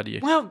inside you?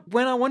 Well,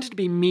 when I wanted to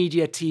be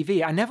media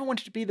TV, I never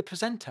wanted to be the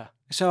presenter.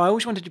 So I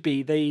always wanted to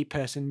be the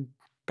person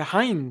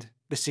behind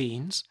the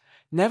scenes,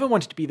 never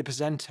wanted to be the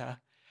presenter.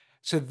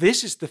 So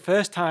this is the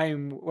first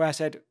time where I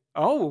said,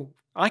 oh,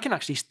 I can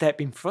actually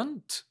step in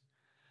front.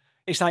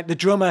 It's like the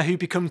drummer who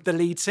becomes the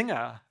lead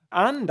singer.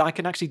 And I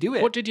can actually do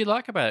it. What did you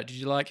like about it? Did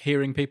you like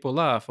hearing people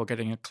laugh or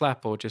getting a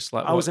clap or just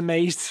like... I was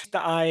amazed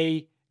that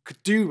I could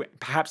do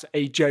perhaps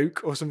a joke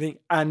or something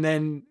and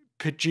then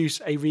produce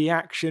a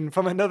reaction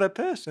from another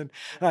person.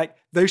 Like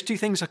those two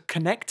things are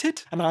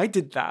connected. And I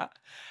did that.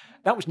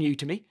 That was new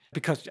to me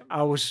because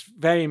I was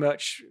very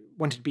much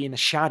wanted to be in the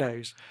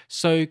shadows.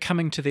 So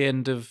coming to the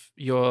end of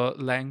your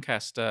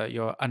Lancaster,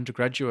 your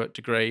undergraduate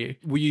degree,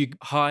 were you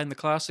high in the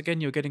class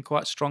again? You were getting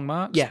quite strong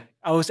marks? Yeah,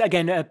 I was,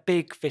 again, a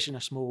big fish in a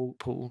small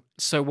pool.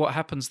 So what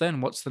happens then?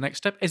 What's the next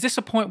step? Is this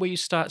a point where you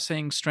start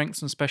seeing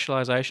strengths and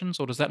specializations,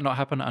 or does that not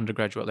happen at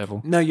undergraduate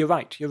level? No, you're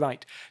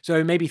right.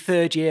 So maybe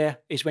third year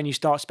is when you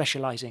start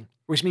specializing,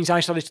 which means I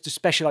started to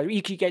specialize.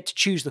 You get to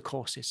choose the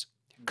courses.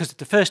 Because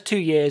the first 2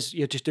 years,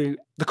 you just do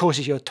the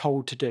courses you're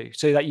told to do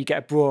so that you get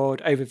a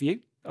broad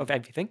overview of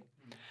everything.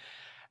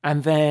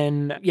 And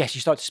then, yes,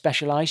 you start to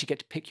specialize. You get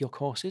to pick your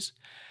courses.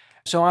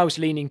 So I was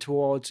leaning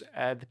towards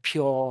the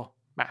pure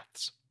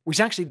maths, which is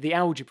actually the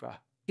algebra.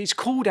 It's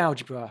called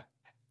algebra,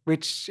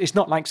 which is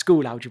not like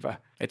school algebra.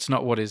 It's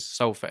not what is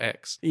solve for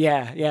X.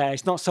 Yeah.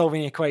 It's not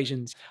solving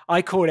equations.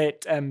 I call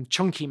it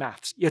chunky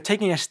maths. You're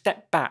taking a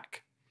step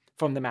back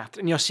from the math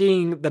and you're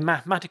seeing the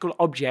mathematical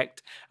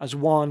object as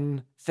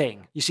one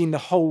thing. You're seeing the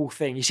whole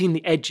thing. You're seeing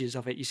the edges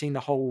of it. You're seeing the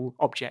whole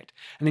object.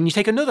 And then you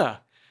take another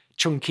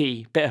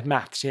chunky bit of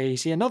maths. You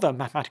see another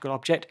mathematical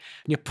object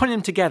and you're putting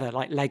them together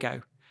like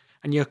Lego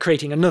and you're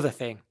creating another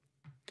thing.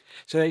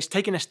 So it's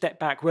taking a step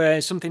back,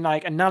 whereas something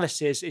like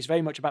analysis is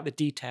very much about the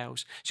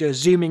details. So you're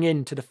zooming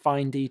into the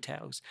fine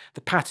details,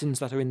 the patterns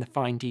that are in the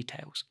fine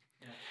details.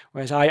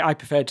 Whereas I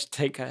prefer to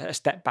take a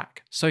step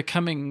back. So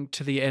coming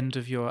to the end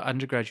of your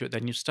undergraduate,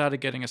 then you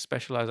started getting a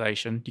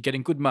specialization. You're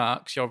getting good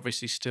marks. You're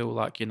obviously still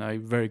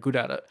very good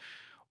at it.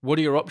 What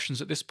are your options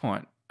at this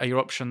point? Are your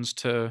options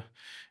to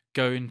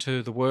go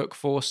into the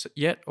workforce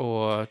yet,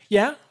 or?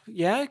 Yeah,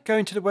 go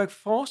into the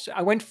workforce.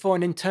 I went for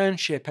an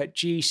internship at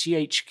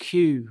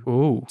GCHQ.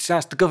 Ooh. So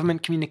that's the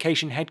Government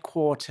Communication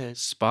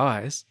Headquarters.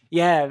 Spies?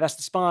 Yeah, that's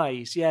the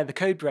spies. Yeah, the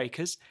code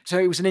breakers. So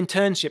it was an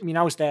internship. I mean,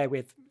 I was there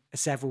with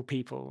several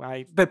people,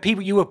 right? But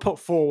people, you were put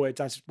forward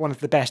as one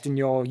of the best in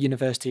your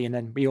university, and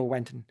then we all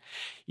went and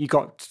you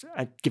got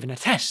given a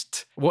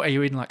test. What, are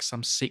you in like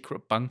some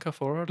secret bunker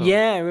for it? Or?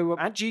 Yeah, we were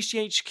at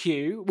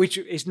GCHQ, which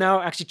is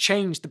now actually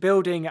changed. The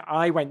building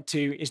I went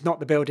to is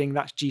not the building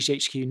that's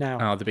GCHQ now.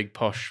 Oh, the big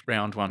posh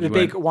round one. The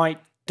big white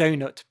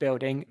donut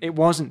building. It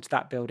wasn't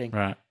that building.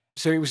 Right.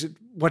 So it was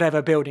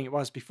whatever building it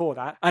was before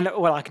that. And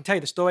well, I can tell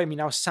you the story. I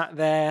mean, I was sat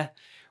there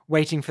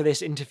waiting for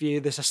this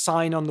interview. There's a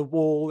sign on the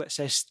wall that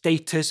says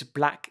status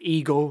Black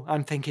Eagle.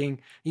 I'm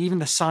thinking, even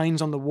the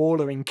signs on the wall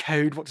are in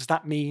code. What does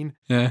that mean?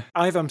 Yeah.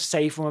 Either I'm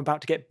safe or I'm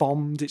about to get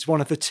bombed. It's one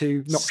of the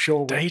two, not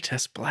sure.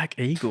 Status Black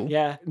Eagle?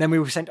 Yeah. And then we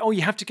were sent,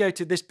 you have to go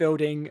to this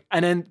building.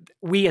 And then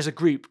we as a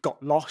group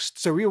got lost.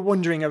 So we were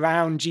wandering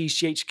around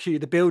GCHQ,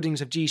 the buildings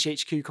of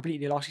GCHQ,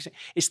 completely lost.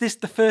 Is this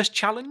the first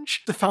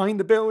challenge to find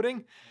the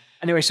building?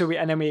 Anyway, so we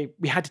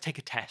had to take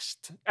a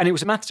test. And it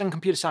was maths and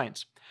computer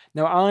science.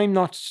 Now, I'm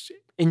not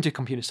into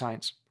computer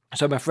science.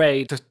 So I'm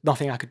afraid there's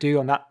nothing I could do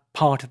on that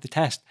part of the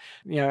test.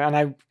 And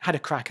I had a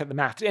crack at the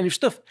maths. And it was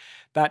stuff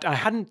that I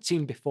hadn't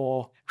seen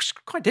before. It was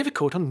quite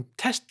difficult on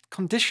test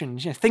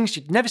conditions, things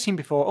you'd never seen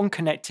before,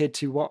 unconnected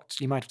to what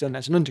you might have done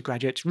as an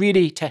undergraduate. It's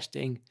really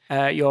testing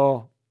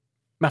your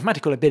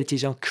mathematical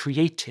abilities or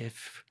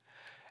creative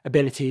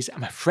abilities.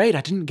 I'm afraid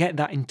I didn't get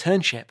that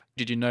internship.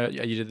 Did you know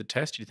you did the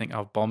test? Did you think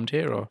I've bombed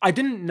here? Or I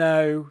didn't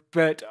know,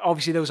 but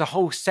obviously there was a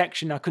whole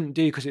section I couldn't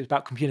do because it was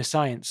about computer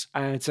science.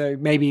 And so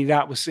maybe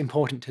that was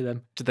important to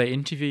them. did they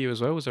interview you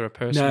as well? Was there a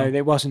person? No,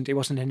 it wasn't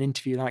an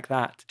interview like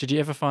that. Did you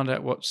ever find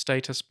out what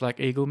status Black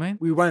Eagle meant?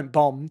 We weren't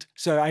bombed,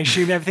 so I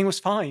assumed everything was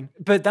fine.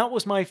 But that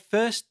was my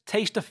first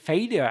taste of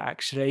failure,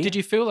 actually. Did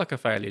you feel like a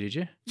failure, did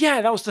you?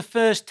 Yeah, that was the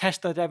first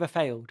test I'd ever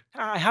failed.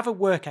 I have a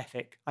work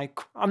ethic.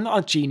 I'm not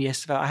a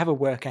genius, but I have a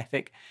work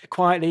ethic.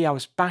 Quietly, I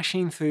was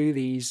bashing through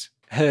these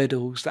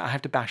hurdles that I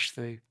have to bash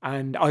through.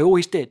 And I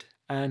always did.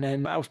 And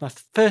then that was my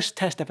first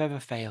test I've ever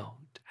failed.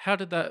 How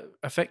did that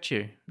affect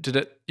you? Did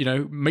it,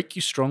 make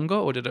you stronger,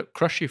 or did it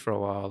crush you for a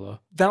while? Or?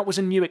 That was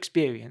a new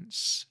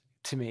experience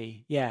to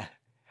me, yeah.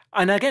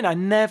 And again, I've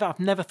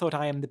never thought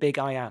I am the big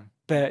I am,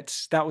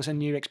 but that was a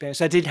new experience.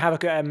 I did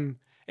have a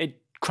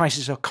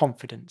crisis of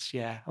confidence,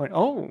 yeah. I went,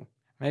 oh,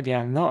 maybe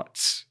I'm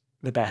not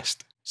the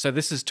best. So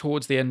this is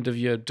towards the end of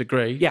your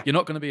degree. Yeah. You're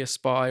not going to be a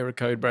spy or a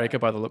code breaker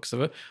by the looks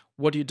of it.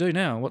 What do you do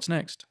now? What's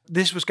next?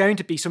 This was going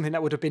to be something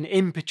that would have been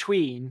in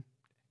between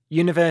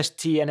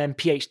university and then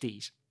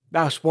PhDs.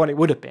 That's what it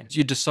would have been. So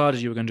you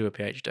decided you were going to do a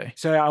PhD.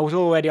 So I was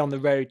already on the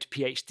road to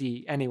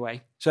PhD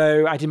anyway.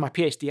 So I did my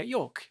PhD at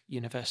York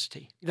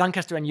University.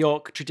 Lancaster and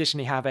York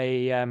traditionally have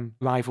a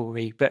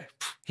rivalry, but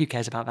who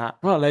cares about that?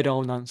 What a load of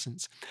old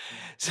nonsense.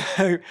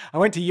 So I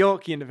went to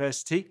York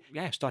University,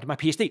 started my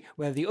PhD,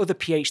 where the other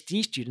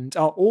PhD students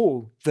are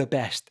all the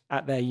best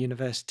at their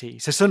university.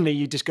 So suddenly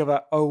you discover,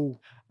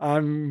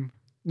 I'm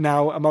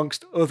now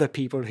amongst other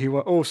people who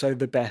are also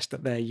the best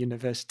at their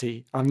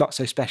university. I'm not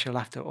so special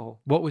after all.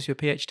 What was your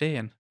PhD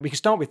in? We can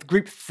start with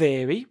group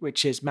theory,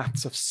 which is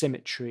maths of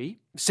symmetry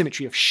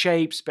of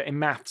shapes, but in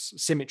maths,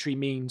 symmetry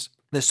means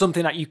there's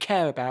something that you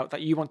care about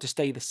that you want to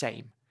stay the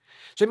same.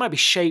 So it might be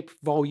shape,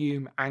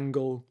 volume,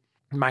 angle,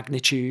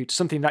 magnitude,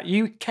 something that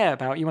you care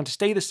about, you want to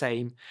stay the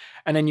same,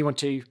 and then you want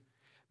to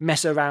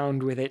mess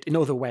around with it in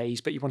other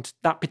ways, but you want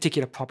that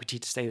particular property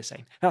to stay the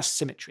same. That's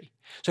symmetry.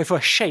 So for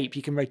a shape,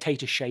 you can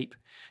rotate a shape,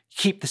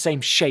 keep the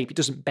same shape, it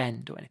doesn't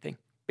bend or anything,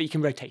 but you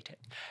can rotate it.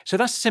 So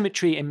that's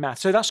symmetry in math.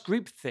 So that's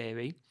group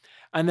theory.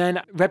 And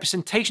then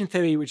representation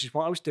theory, which is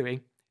what I was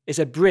doing, is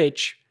a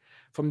bridge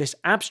from this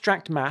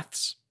abstract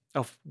maths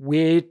of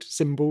weird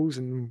symbols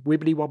and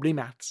wibbly-wobbly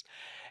maths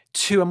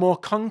to a more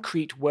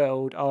concrete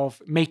world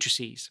of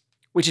matrices,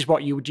 which is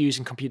what you would use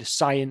in computer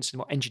science and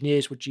what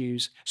engineers would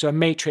use. So a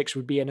matrix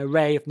would be an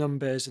array of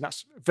numbers, and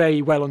that's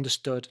very well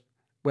understood,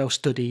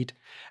 well-studied,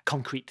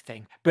 concrete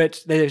thing.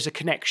 But there's a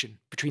connection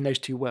between those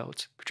two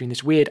worlds, between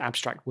this weird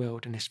abstract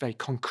world and this very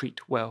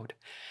concrete world.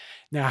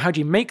 Now, how do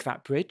you make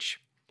that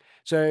bridge?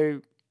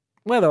 So,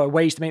 there are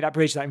ways to make that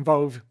bridge that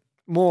involve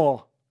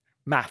more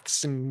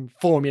maths and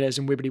formulas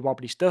and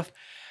wibbly-wobbly stuff.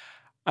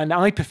 And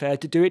I prefer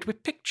to do it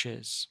with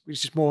pictures,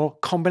 which is more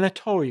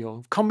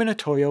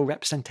combinatorial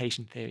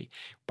representation theory.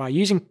 By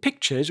using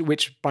pictures,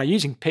 which by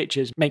using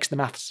pictures makes the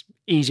maths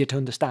easier to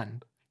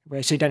understand,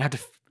 so you don't have to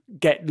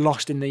get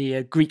lost in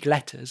the Greek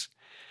letters.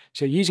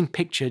 So using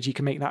pictures, you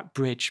can make that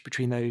bridge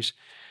between those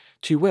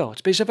two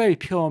worlds. But it's a very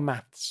pure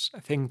maths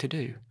thing to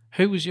do.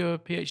 Who was your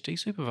PhD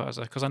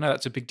supervisor? Because I know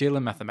that's a big deal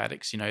in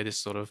mathematics, this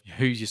sort of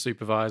who's your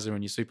supervisor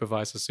and your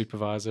supervisor's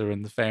supervisor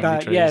and the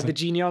family trees. Yeah, the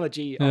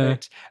genealogy of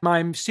it.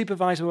 My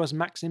supervisor was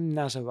Maxim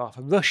Nazarov,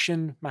 a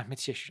Russian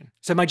mathematician.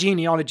 So my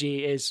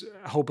genealogy is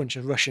a whole bunch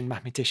of Russian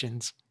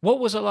mathematicians. What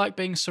was it like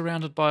being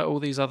surrounded by all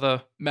these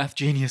other math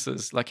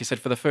geniuses? Like you said,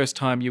 for the first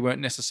time, you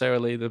weren't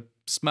necessarily the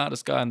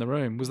smartest guy in the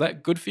room. Was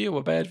that good for you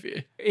or bad for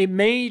you? It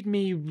made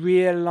me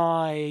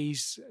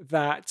realize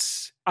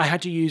that I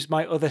had to use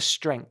my other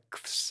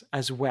strengths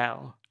as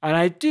well. And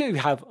I do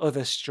have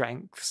other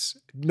strengths,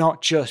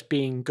 not just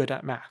being good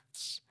at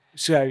maths.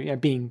 So,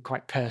 being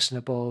quite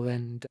personable,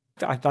 and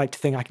I'd like to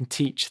think I can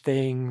teach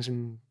things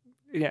and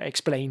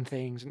explain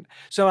things. And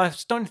so I was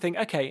starting to think,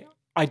 okay,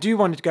 I do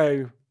want to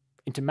go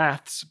into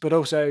maths, but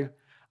also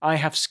I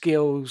have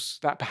skills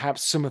that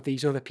perhaps some of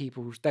these other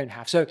people don't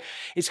have. So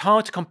it's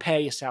hard to compare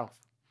yourself,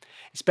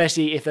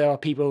 especially if there are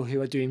people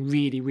who are doing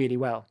really, really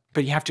well.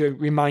 But you have to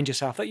remind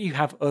yourself that you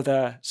have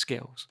other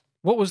skills.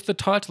 What was the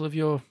title of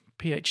your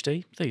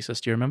PhD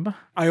thesis? Do you remember?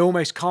 I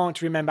almost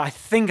can't remember. I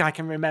think I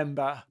can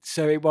remember.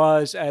 So it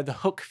was the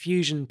Hooke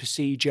fusion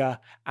procedure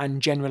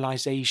and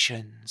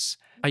generalizations.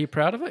 Are you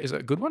proud of it? Is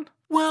it a good one?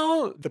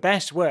 Well, the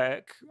best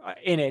work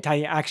in it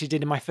I actually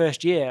did in my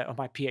first year of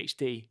my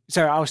PhD.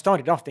 So I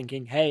started off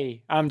thinking,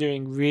 hey, I'm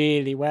doing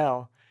really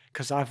well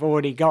because I've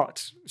already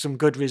got some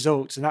good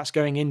results and that's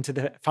going into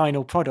the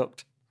final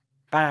product.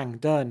 Bang,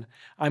 done.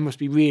 I must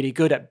be really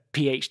good at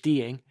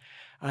PhDing.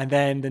 And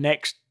then the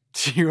next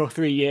 2 or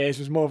 3 years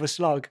was more of a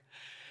slog.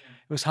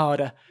 It was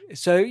harder.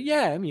 So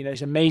yeah,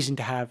 it's amazing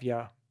to have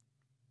your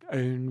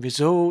own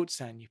results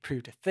and you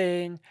proved a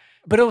thing.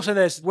 But also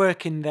there's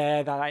work in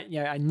there that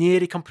I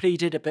nearly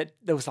completed, but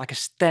there was like a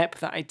step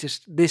that I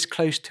just this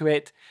close to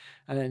it,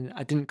 and then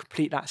I didn't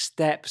complete that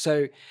step.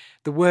 So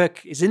the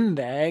work is in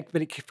there,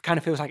 but it kind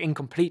of feels like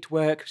incomplete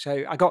work.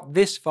 So I got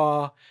this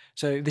far.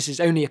 So this is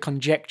only a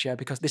conjecture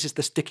because this is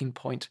the sticking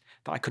point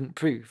that I couldn't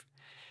prove.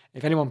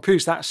 If anyone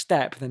proves that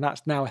step, then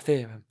that's now a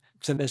theorem.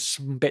 So there's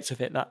some bits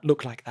of it that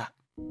look like that.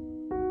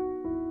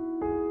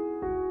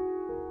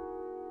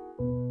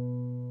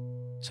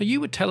 So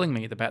you were telling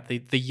me about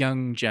the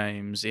young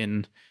James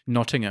in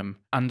Nottingham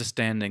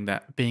understanding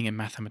that being a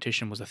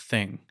mathematician was a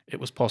thing. It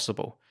was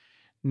possible.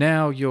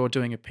 Now you're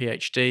doing a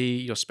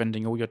PhD, you're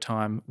spending all your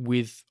time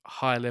with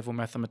high-level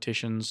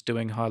mathematicians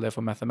doing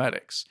high-level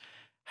mathematics.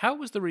 How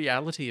was the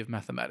reality of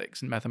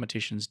mathematics and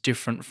mathematicians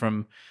different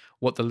from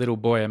what the little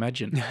boy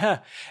imagined?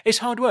 It's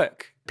hard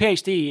work.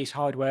 PhD is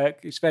hard work.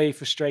 It's very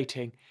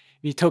frustrating.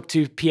 If you talk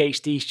to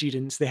PhD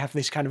students, they have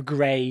this kind of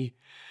grey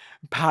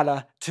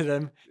pallor to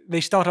them.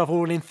 They start off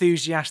all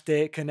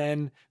enthusiastic, and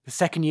then the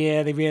second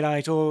year they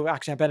realise, oh,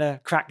 actually I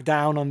better crack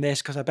down on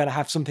this because I better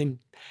have something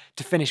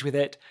to finish with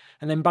it.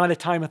 And then by the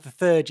time of the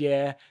third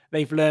year,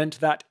 they've learnt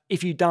that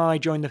if you die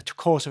during the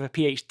course of a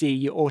PhD,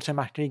 you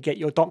automatically get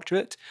your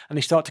doctorate, and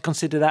they start to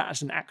consider that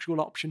as an actual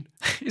option.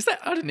 Is that?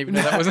 I didn't even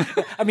know that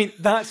was. I mean,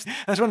 that's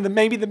one of the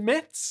maybe the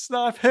myths that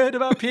I've heard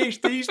about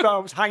PhDs that I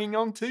was hanging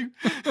on to,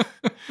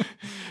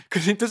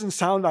 because it doesn't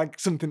sound like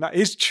something that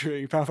is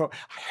true. But I thought,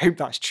 I hope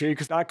that's true,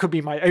 because that could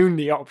be my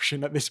only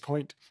option at this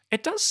point.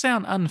 It does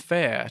sound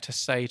unfair to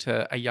say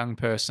to a young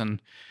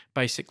person,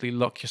 basically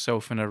lock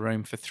yourself in a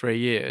room for 3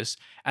 years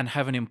and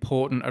have an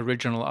important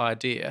original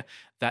idea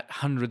that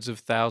hundreds of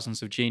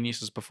thousands of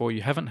geniuses before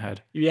you haven't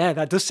had. Yeah,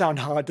 that does sound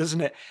hard,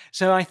 doesn't it?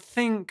 So I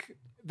think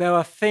there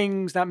are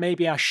things that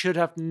maybe I should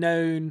have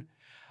known.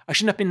 I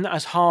shouldn't have been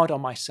as hard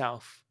on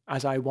myself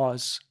as I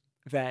was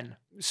then.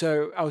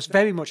 So I was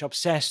very much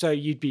obsessed. So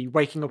you'd be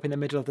waking up in the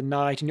middle of the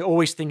night and you're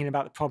always thinking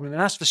about the problem.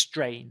 And that's the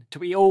strain, to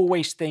be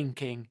always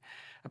thinking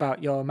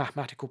about your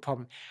mathematical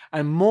problem,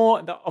 and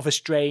more of a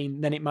strain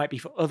than it might be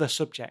for other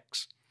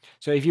subjects.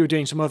 So if you were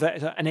doing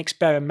an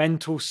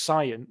experimental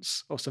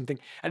science or something,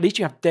 at least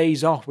you have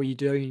days off where you're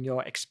doing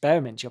your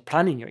experiments, you're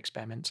planning your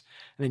experiments,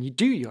 and then you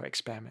do your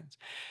experiments.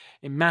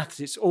 In maths,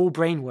 it's all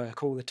brain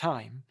work all the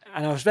time.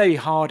 And I was very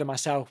hard on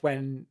myself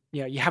when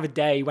you have a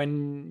day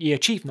when you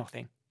achieve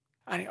nothing.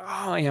 And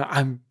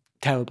I'm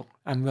terrible,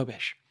 I'm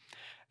rubbish.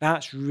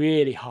 That's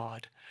really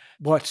hard.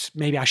 What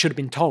maybe I should have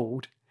been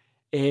told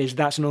is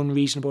that's an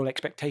unreasonable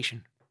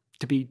expectation,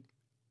 to be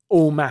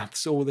all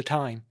maths all the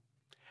time,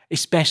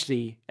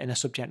 especially in a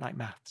subject like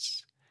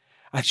maths.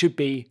 I should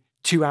be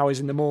 2 hours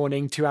in the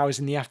morning, 2 hours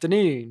in the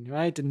afternoon,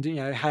 right? And,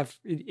 have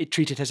it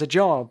treat it as a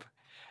job,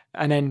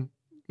 and then,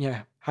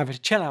 have a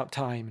chill out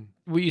time.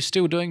 Were you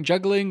still doing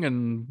juggling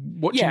and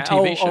watching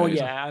TV shows? Oh,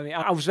 yeah. I mean,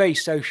 I was very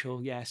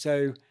social, yeah.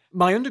 So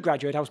my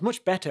undergraduate, I was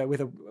much better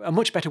with a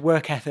much better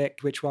work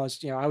ethic, which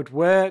was, I would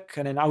work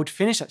and then I would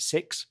finish at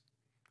 6,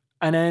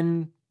 and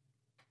then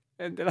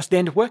that's the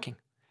end of working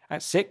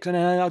at 6, and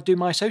then I'll do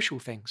my social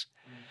things.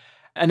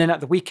 And then at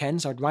the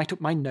weekends, I'd write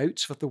up my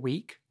notes for the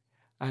week,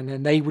 and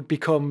then they would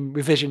become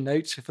revision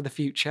notes for the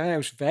future. It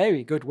was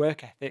very good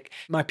work ethic.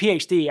 My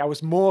PhD, I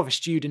was more of a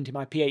student in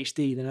my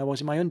PhD than I was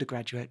in my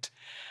undergraduate.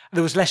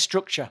 There was less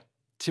structure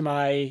to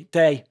my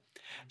day.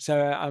 So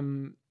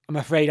I'm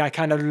afraid I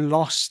kind of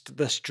lost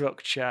the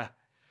structure.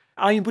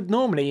 I would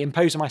normally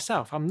impose on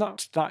myself. I'm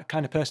not that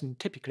kind of person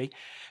typically.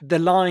 The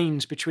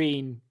lines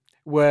between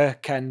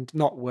work and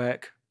not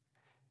work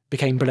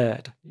became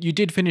blurred. You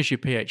did finish your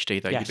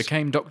PhD, though. Yes. You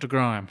became Dr.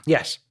 Grime.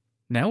 Yes.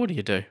 Now what do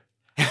you do?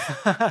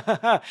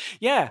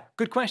 Yeah,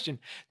 good question.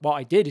 What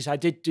I did is I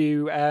did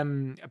do a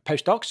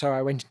postdoc, so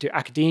I went into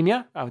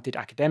academia. I did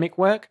academic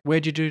work.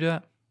 Where'd you do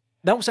that?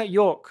 That was at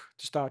York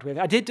to start with.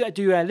 I did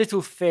do a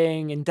little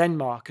thing in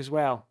Denmark as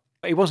well.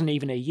 It wasn't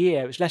even a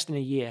year, it was less than a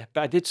year,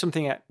 but I did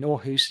something at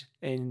Aarhus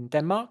in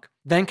Denmark,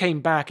 then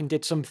came back and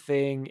did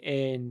something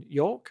in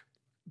York.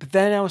 But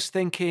then I was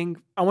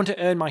thinking, I want to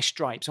earn my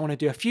stripes. I want to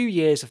do a few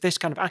years of this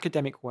kind of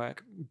academic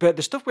work. But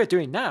the stuff we're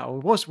doing now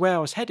was where I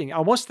was heading. I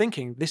was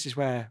thinking, this is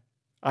where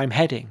I'm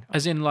heading.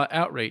 As in like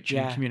outreach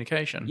and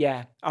communication?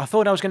 Yeah. I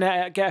thought I was going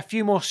to get a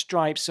few more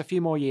stripes, a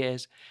few more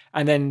years,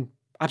 and then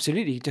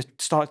absolutely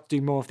just start to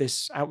do more of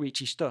this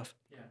outreachy stuff.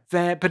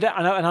 But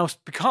I was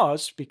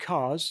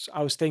because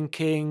I was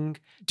thinking,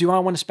 do I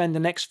want to spend the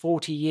next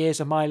 40 years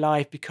of my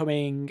life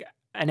becoming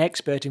an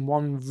expert in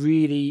one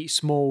really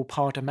small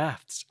part of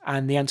maths?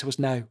 And the answer was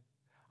no,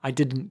 I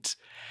didn't.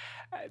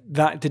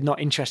 That did not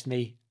interest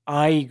me.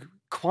 I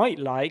quite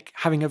like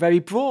having a very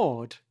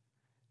broad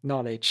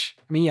knowledge.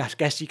 I mean, I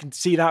guess you can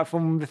see that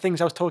from the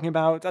things I was talking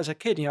about as a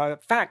kid.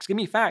 Facts, give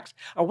me facts.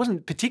 I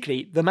wasn't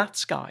particularly the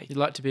maths guy. You'd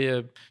like to be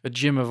a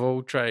Jim of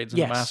all trades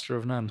and a master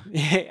of none.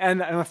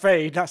 And I'm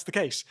afraid that's the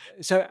case.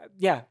 So,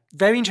 yeah,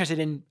 very interested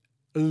in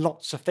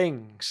lots of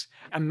things.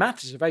 And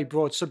maths is a very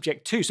broad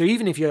subject too. So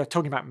even if you're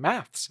talking about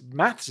maths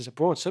is a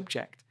broad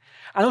subject.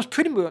 And I was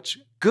pretty much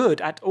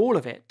good at all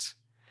of it.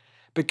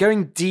 But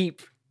going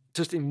deep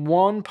just in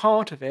one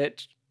part of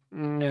it,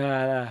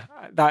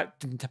 that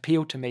didn't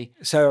appeal to me.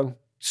 So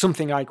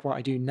something like what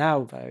I do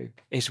now, though,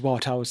 is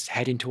what I was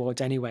heading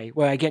towards anyway,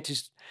 where I get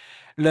to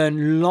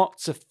learn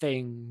lots of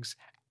things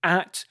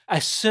at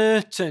a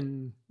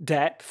certain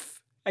depth.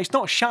 It's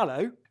not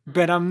shallow,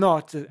 but I'm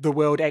not the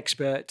world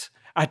expert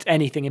at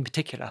anything in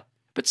particular.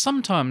 But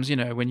sometimes, you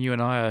know, when you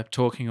and I are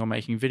talking or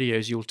making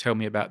videos, you'll tell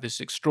me about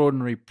this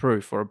extraordinary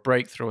proof or a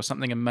breakthrough or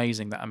something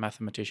amazing that a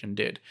mathematician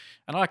did.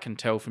 And I can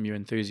tell from your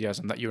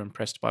enthusiasm that you're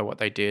impressed by what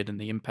they did and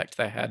the impact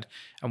they had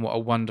and what a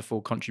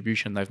wonderful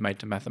contribution they've made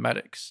to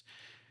mathematics.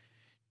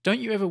 Don't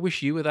you ever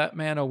wish you were that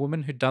man or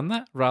woman who'd done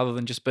that rather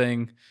than just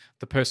being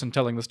the person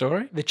telling the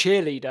story? The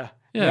cheerleader.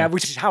 Yeah.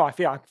 Which is how I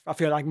feel. I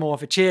feel like more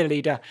of a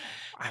cheerleader.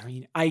 I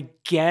mean, I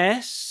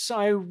guess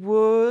I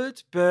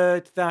would,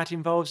 but that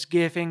involves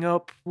giving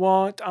up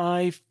what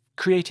I've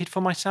created for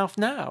myself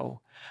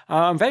now.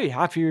 I'm very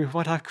happy with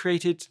what I've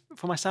created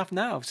for myself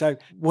now. So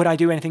would I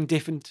do anything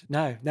different?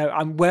 No,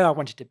 I'm where I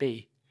wanted to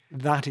be.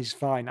 That is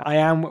fine. I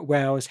am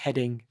where I was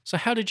heading. So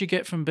how did you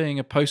get from being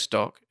a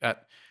postdoc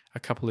at a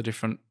couple of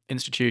different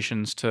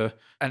institutions to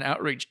an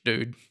outreach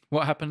dude?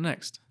 What happened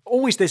next?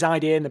 Always this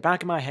idea in the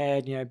back of my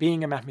head, you know,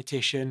 being a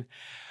mathematician,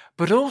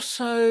 but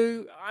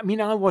also, I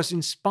mean, I was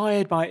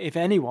inspired by, if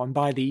anyone,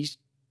 by these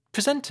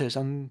presenters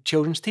on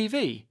children's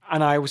TV.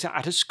 And I was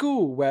at a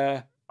school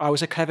where I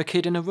was a clever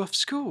kid in a rough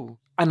school,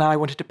 and I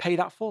wanted to pay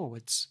that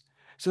forwards.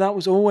 So that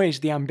was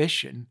always the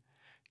ambition,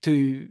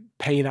 to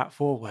pay that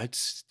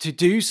forwards, to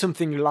do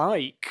something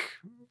like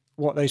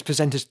what those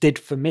presenters did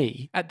for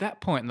me. At that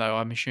point, though,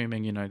 I'm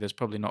assuming, you know, there's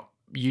probably not,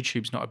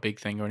 YouTube's not a big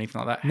thing or anything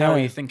like that. No. How are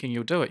you thinking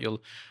you'll do it?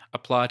 You'll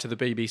apply to the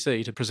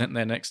BBC to present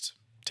their next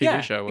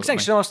TV show or exactly. something?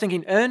 So I was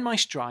thinking, earn my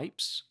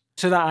stripes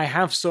so that I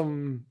have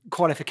some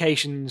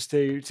qualifications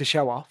to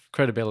show off.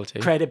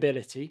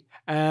 Credibility.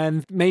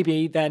 And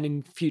maybe then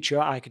in future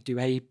I could do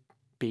a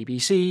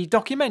BBC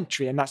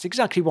documentary, and that's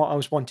exactly what I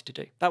was wanting to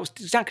do. That was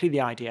exactly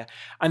the idea.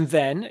 And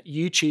then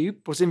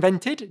YouTube was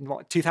invented in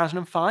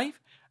 2005.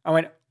 I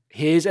went,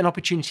 here's an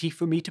opportunity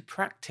for me to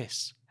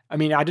practice. I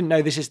mean, I didn't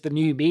know this is the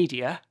new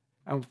media.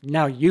 And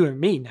now you and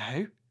me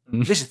know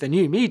this is the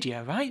new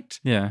media, right?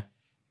 Yeah.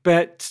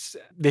 But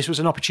this was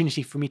an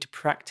opportunity for me to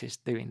practice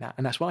doing that.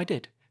 And that's what I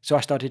did. So I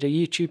started a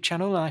YouTube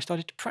channel and I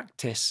started to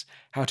practice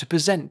how to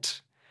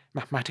present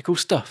mathematical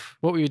stuff.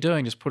 What were you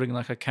doing? Just putting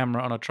like a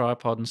camera on a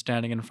tripod and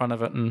standing in front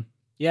of it and...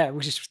 Yeah,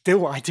 which is still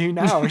what I do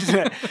now, isn't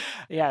it?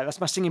 Yeah,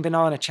 that's my Singing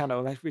Banana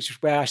channel, which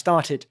is where I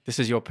started. This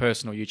is your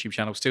personal YouTube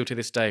channel, still to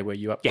this day, where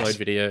you upload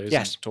videos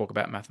and talk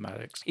about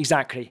mathematics.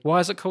 Exactly.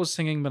 Why is it called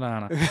Singing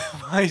Banana?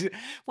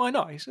 Why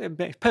not? It's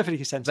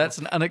perfectly sensible. That's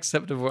an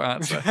unacceptable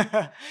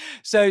answer.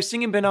 So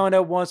Singing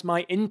Banana was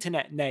my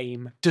internet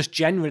name, just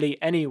generally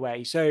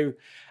anyway. So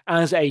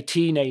as a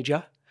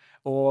teenager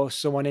or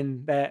someone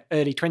in their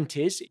early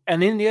 20s,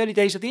 and in the early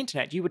days of the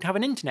internet, you would have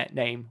an internet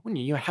name, wouldn't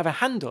you? You would have a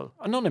handle,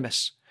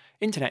 anonymous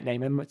internet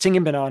name, and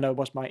Singing Banana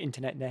was my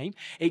internet name.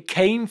 It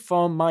came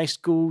from my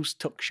school's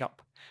tuck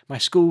shop, my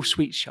school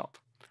sweet shop.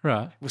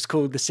 Right. It was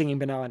called the Singing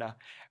Banana,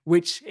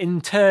 which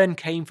in turn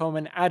came from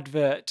an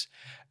advert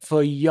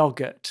for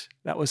yogurt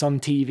that was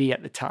on TV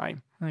at the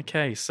time.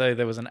 Okay, so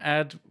there was an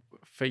ad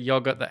for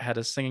yogurt that had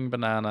a singing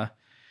banana.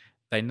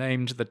 They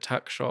named the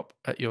tuck shop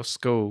at your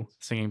school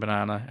Singing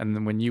Banana, and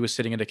then when you were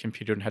sitting at a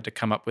computer and had to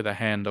come up with a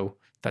handle,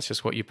 that's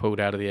just what you pulled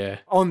out of the air.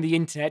 On the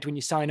internet, when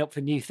you sign up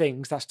for new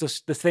things, that's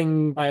just the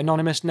thing, my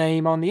anonymous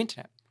name on the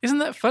internet. Isn't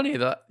that funny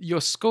that your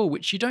school,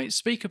 which you don't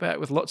speak about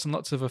with lots and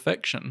lots of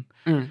affection,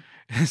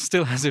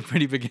 still has a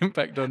pretty big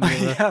impact on you?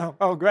 Yeah.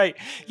 Oh, great.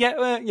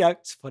 Yeah,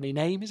 it's a funny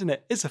name, isn't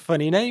it? It's a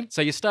funny name.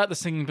 So you start the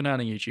Singing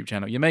Banana YouTube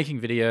channel. You're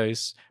making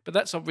videos, but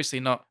that's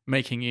obviously not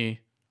making you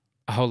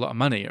a whole lot of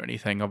money or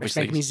anything,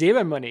 obviously. It's making me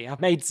zero money. I've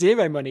made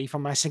zero money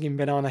from my Singing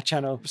Banana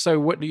channel. So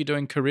what are you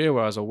doing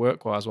career-wise or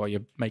work-wise while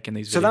you're making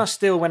these videos? So that's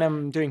still when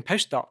I'm doing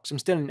postdocs. I'm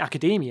still in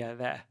academia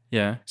there.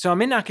 Yeah. So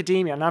I'm in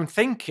academia and I'm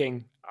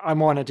thinking I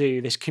want to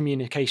do this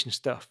communication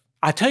stuff.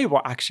 I'll tell you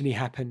what actually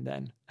happened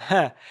then.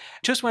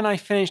 Just when I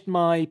finished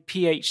my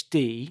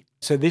PhD,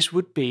 so this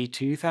would be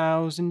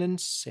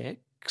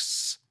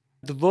 2006,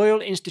 the Royal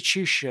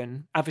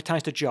Institution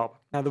advertised a job.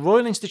 Now, the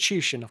Royal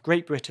Institution of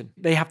Great Britain,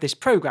 they have this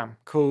program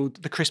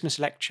called the Christmas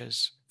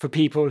Lectures for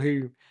people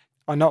who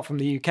are not from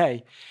the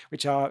UK,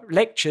 which are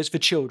lectures for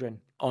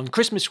children on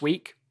Christmas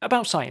week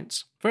about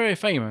science. Very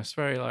famous,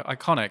 very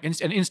iconic,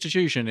 an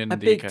institution in the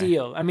UK. A big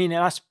deal. I mean,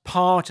 that's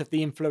part of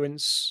the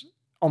influence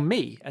on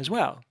me as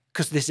well,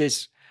 because this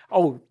is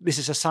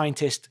a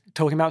scientist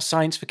talking about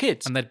science for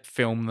kids. And they'd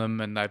film them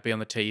and they'd be on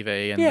the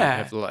TV and they'd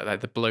have like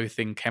the blow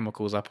thing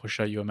chemicals up or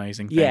show you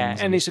amazing things. Yeah,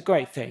 and it's a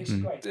great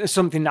thing. It's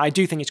something that I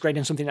do think is great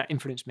and something that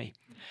influenced me.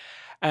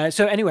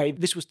 So anyway,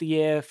 this was the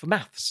year for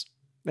maths.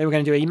 They were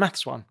going to do a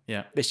maths one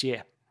this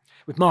year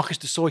with Marcus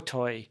de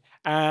Soitoy.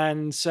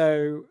 And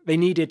so they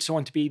needed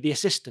someone to be the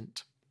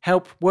assistant,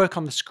 help work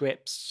on the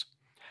scripts,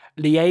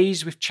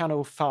 liaise with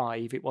Channel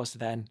 5, it was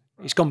then.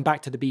 It's gone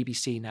back to the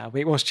BBC now,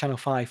 but it was Channel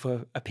 5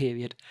 for a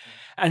period,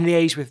 and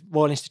liaise with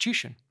Royal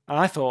Institution. And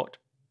I thought,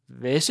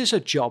 this is a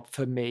job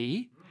for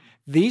me.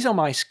 these are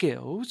my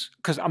skills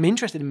because I'm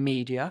interested in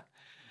media.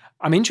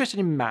 I'm interested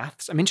in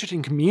maths. I'm interested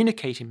in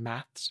communicating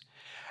maths.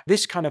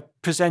 This kind of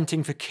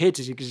presenting for kids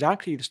is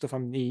exactly the stuff I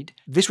need.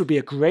 This would be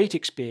a great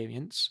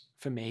experience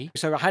for me.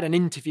 So I had an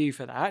interview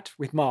for that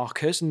with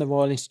Marcus and the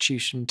Royal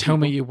Institution. Tell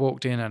me you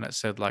walked in and it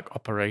said like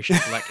Operation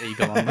Black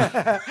Eagle on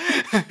there.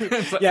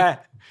 Like, yeah.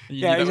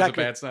 Yeah,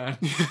 exactly. That was a bad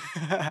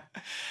sign.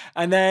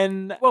 And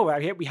then,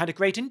 we had a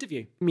great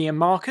interview. Me and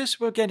Marcus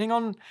were getting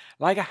on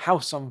like a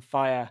house on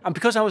fire. And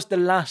because I was the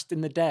last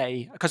in the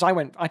day, because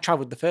I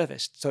travelled the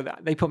furthest, so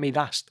that they put me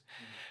last.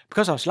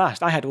 Because I was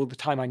last, I had all the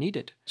time I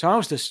needed. So I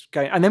was just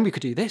going, and then we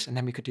could do this, and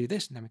then we could do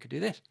this, and then we could do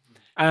this.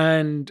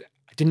 And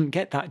I didn't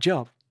get that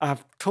job.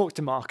 I've talked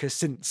to Marcus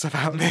since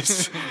about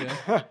this.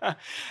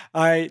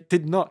 I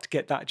did not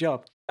get that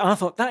job. And I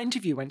thought that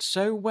interview went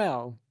so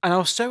well. And I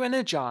was so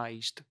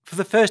energized for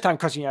the first time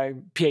because,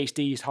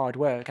 PhD is hard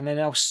work. And then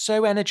I was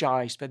so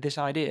energized by this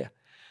idea.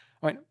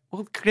 I went,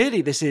 well,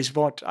 clearly this is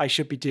what I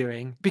should be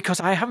doing because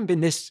I haven't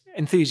been this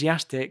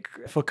enthusiastic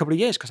for a couple of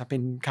years because I've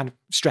been kind of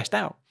stressed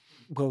out.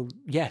 Well,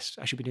 yes,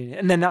 I should be doing it.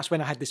 And then that's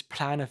when I had this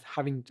plan of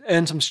having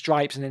earned some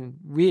stripes and then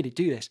really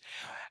do this.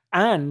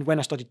 And when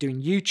I started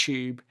doing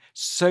YouTube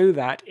so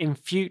that in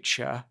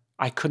future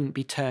I couldn't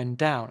be turned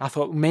down. I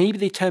thought maybe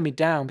they turned me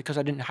down because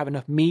I didn't have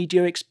enough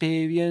media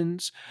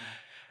experience.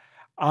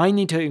 I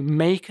need to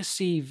make a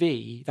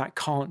CV that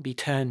can't be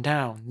turned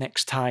down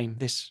next time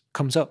this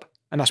comes up.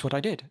 And that's what I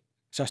did.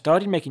 So I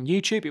started making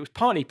YouTube. It was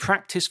partly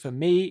practice for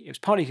me. It was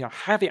partly to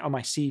have it on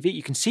my CV.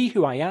 You can see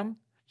who I am.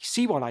 You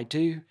see what I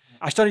do.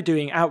 I started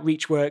doing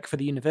outreach work for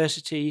the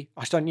university.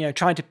 I started,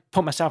 trying to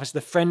put myself as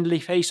the friendly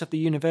face of the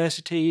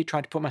university,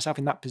 trying to put myself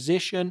in that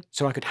position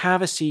so I could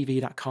have a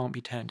CV that can't be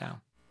turned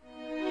down.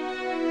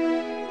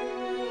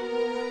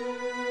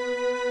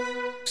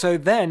 So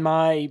then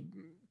my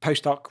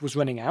postdoc was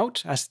running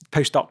out, as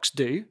postdocs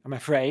do, I'm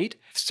afraid.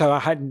 So I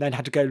had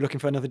to go looking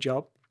for another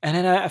job. And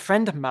then a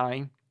friend of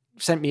mine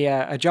sent me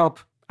a job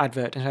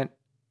advert and went,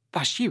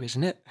 that's you,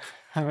 isn't it?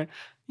 I went,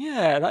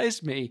 yeah, that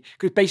is me.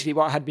 Because basically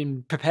what I had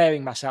been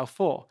preparing myself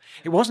for.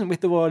 It wasn't with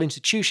the Royal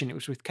Institution, it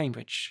was with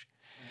Cambridge.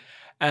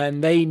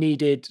 And they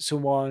needed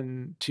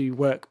someone to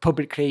work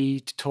publicly,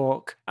 to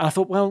talk. And I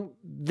thought, well,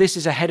 this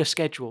is ahead of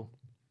schedule.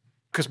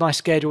 Because my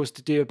schedule was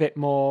to do a bit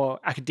more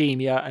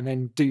academia and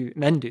then do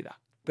that.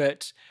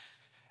 But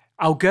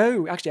I'll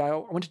go, actually, I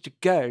wanted to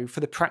go for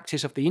the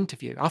practice of the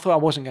interview. I thought I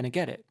wasn't going to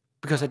get it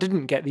because I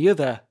didn't get the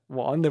other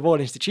one, the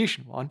Royal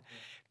Institution one.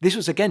 This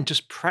was, again,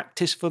 just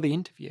practice for the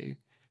interview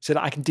so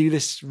that I can do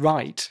this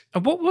right.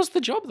 And what was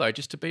the job, though?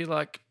 Just to be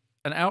like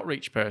an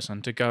outreach person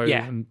to go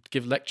and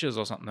give lectures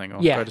or something,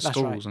 or go to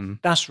schools? Right.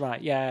 That's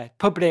right, yeah.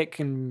 Public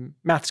and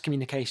maths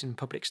communication,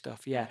 public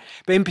stuff, yeah.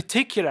 But in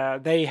particular,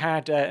 they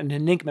had an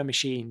Enigma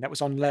machine that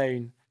was on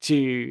loan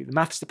to the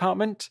maths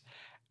department.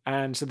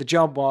 And so the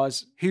job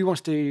was, who wants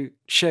to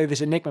show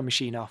this Enigma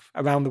machine off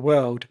around the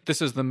world?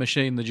 This is the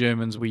machine the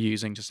Germans were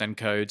using to send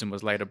codes and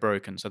was later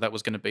broken. So that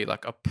was going to be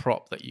like a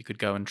prop that you could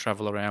go and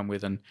travel around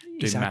with and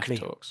do math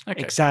talks. Okay.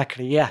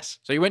 Exactly, yes.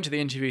 So you went to the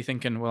interview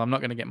thinking, well, I'm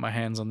not going to get my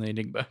hands on the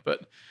Enigma,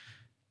 but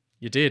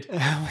you did.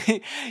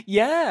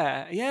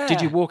 Yeah.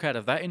 Did you walk out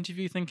of that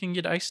interview thinking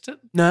you'd aced it?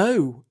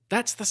 No.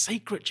 That's the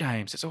secret,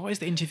 James. It's always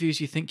the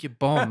interviews you think you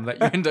bomb that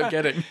you end up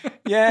getting.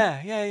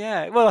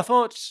 Yeah. Well, I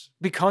thought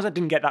because I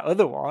didn't get that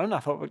other one, I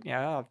thought,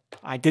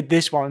 I did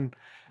this one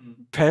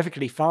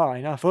perfectly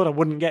fine. I thought I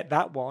wouldn't get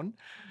that one.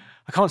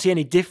 I can't see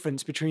any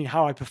difference between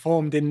how I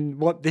performed in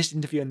this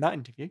interview and that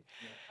interview.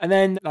 And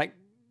then like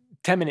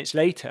 10 minutes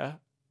later,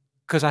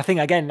 because I think,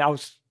 again, I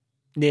was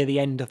near the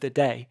end of the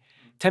day,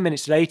 10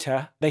 minutes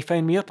later, they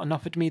phoned me up and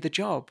offered me the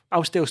job. I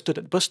was still stood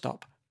at the bus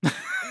stop.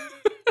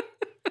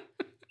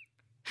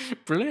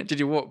 Brilliant. Did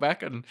you walk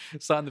back and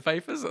sign the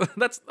papers?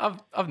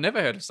 I've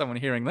never heard of someone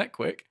hearing that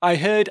quick. I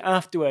heard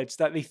afterwards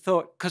that they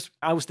thought, because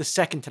I was the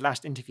second to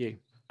last interview,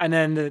 and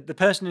then the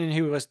person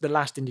who was the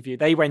last interview,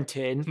 they went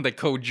in. They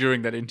called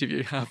during that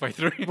interview halfway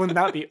through. Wouldn't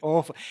that be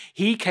awful?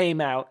 He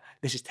came out,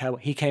 this is terrible,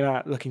 he came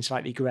out looking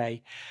slightly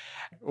grey.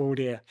 Oh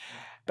dear.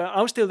 But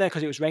I was still there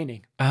because it was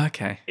raining.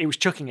 Okay. It was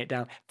chucking it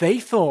down. They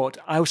thought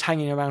I was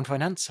hanging around for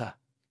an answer.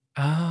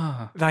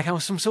 Ah. Like I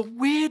was some sort of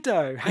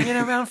weirdo hanging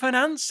around for an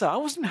answer. I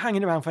wasn't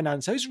hanging around for an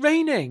answer. It was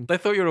raining. They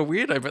thought you were a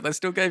weirdo, but they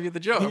still gave you the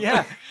job.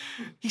 Yeah.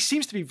 He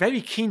seems to be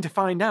very keen to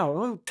find out.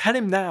 Oh, tell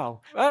him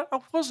now. I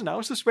wasn't. I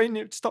was just waiting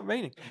it to stop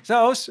raining. So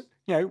I was,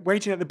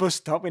 waiting at the bus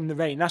stop in the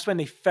rain. That's when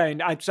they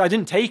phoned. So I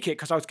didn't take it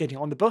because I was getting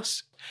on the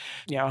bus.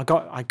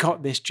 I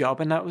got this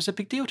job, and that was a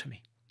big deal to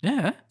me.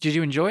 Yeah. Did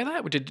you enjoy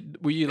that?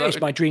 Were you like... It's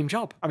my dream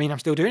job. I mean, I'm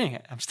still doing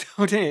it.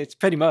 It's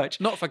pretty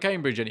much. Not for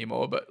Cambridge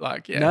anymore, but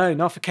yeah. No,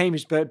 not for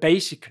Cambridge, but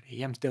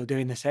basically I'm still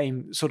doing the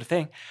same sort of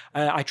thing.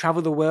 I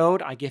travel the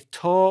world, I give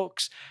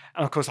talks,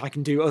 and of course I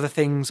can do other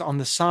things on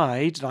the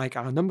side, like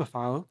our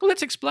Numberphile. Well,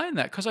 let's explain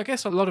that, because I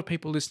guess a lot of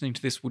people listening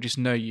to this will just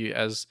know you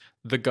as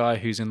the guy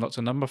who's in lots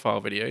of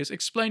Numberphile videos.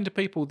 Explain to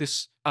people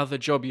this other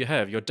job you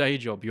have, your day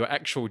job, your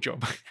actual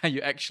job, how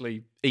you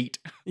actually eat.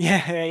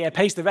 Yeah,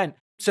 pays the rent.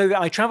 So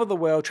I travel the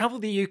world, travel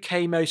the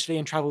UK mostly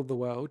and travel the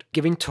world,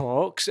 giving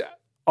talks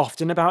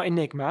often about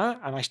Enigma,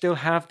 and I still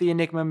have the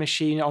Enigma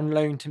machine on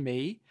loan to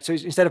me. So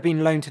instead of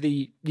being loaned to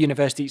the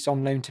university, it's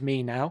on loan to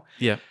me now.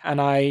 Yeah. And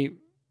I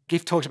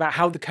give talks about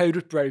how the code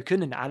was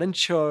broken and Alan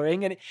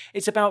Turing, and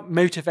it's about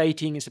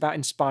motivating, it's about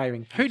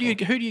inspiring people.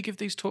 Who do you give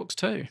these talks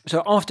to?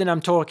 So often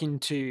I'm talking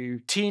to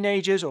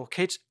teenagers or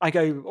kids. I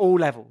go all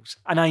levels,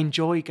 and I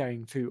enjoy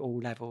going through all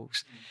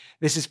levels.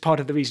 This is part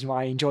of the reason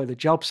why I enjoy the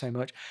job so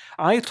much.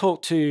 I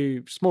talk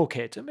to small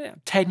kids,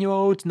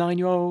 10-year-olds,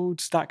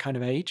 9-year-olds, that kind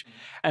of age.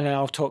 And then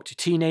I'll talk to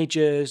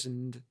teenagers,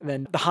 and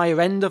then the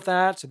higher end of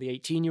that, so the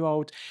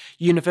 18-year-olds.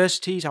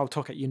 Universities, I'll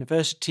talk at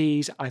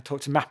universities. I talk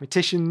to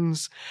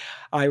mathematicians.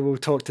 I will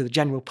talk to the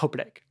general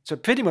public. So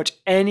pretty much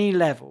any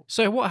level.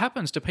 So what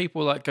happens? Do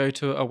people like go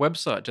to a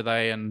website, do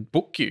they, and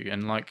book you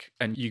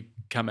and you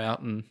come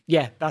out and...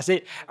 Yeah, that's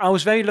it. I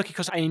was very lucky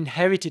because I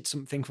inherited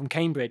something from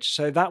Cambridge.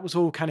 So that was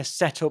all kind of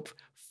set up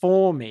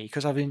for me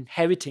because I was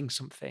inheriting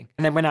something.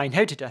 And then when I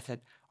inherited it, I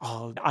said,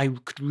 oh, I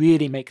could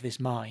really make this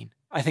mine.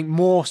 I think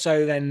more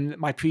so than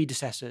my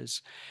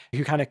predecessors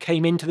who kind of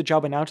came into the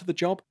job and out of the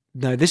job.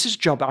 No, this is a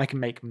job that I can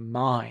make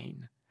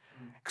mine.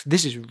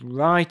 This is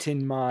right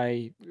in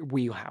my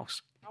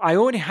wheelhouse. I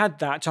already had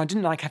that, so I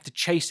didn't have to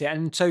chase it.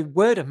 And so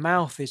word of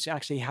mouth is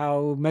actually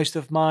how most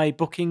of my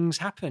bookings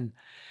happen.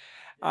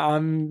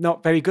 I'm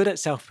not very good at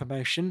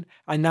self-promotion.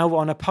 I'm now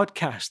on a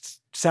podcast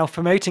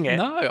self-promoting it.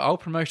 No, I'll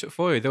promote it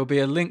for you. There'll be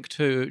a link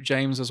to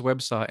James's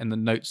website in the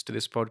notes to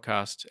this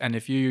podcast. And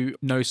if you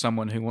know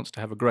someone who wants to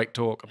have a great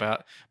talk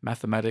about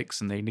mathematics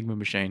and the Enigma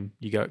machine,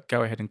 you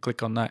go ahead and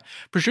click on that.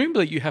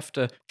 Presumably you have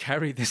to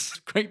carry this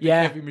great big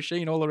heavy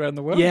machine all around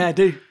the world. Yeah, I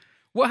do.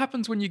 What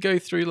happens when you go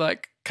through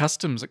like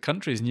customs at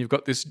countries and you've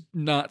got this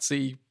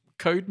Nazi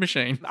code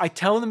machine? I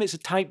tell them it's a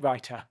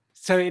typewriter.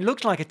 So it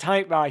looks like a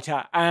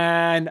typewriter,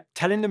 and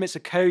telling them it's a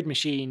code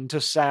machine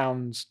just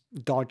sounds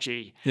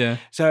dodgy. Yeah.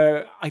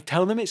 So I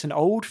tell them it's an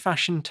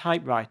old-fashioned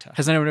typewriter.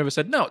 Has anyone ever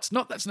said, no, it's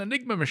not, that's an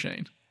Enigma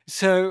machine?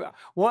 So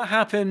what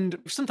happened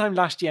sometime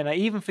last year, and I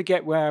even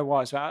forget where I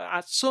was,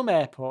 at some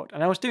airport,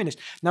 and I was doing this.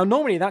 Now,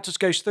 normally that just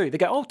goes through. They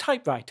go, oh,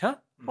 typewriter,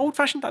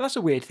 old-fashioned, that's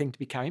a weird thing to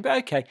be carrying, but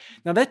okay.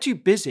 Now, they're too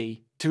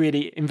busy to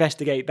really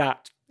investigate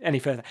that any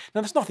further.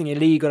 Now, there's nothing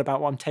illegal about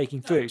what I'm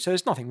taking through, so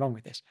there's nothing wrong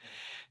with this.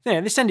 Yeah,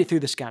 they send it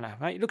through the scanner,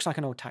 right? It looks like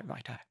an old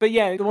typewriter. But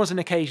yeah, there was an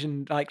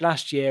occasion like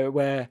last year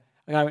where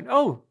I went,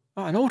 oh,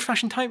 an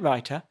old-fashioned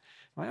typewriter.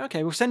 Right,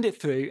 okay, we'll send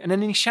it through. And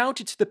then he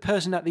shouted to the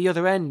person at the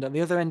other end, on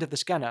the other end of the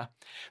scanner,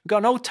 we've got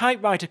an old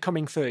typewriter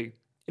coming through.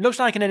 It looks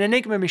like an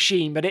Enigma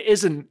machine, but it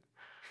isn't.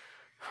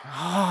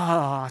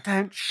 Oh,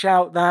 don't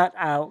shout that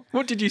out.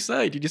 What did you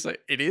say? Did you say,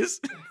 it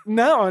is?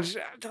 No, it's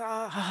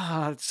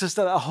just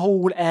that a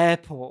whole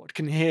airport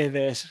can hear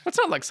this. It's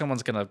not like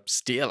someone's going to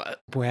steal it.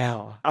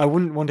 Well, I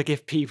wouldn't want to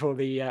give people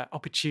the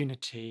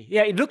opportunity.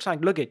 Yeah, it looks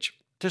like luggage.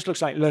 Just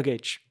looks like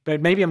luggage.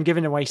 But maybe I'm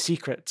giving away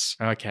secrets.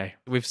 Okay,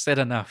 we've said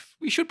enough.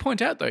 We should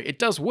point out, though, it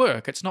does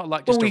work. It's not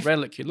like just a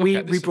relic you look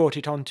at. We brought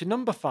it on to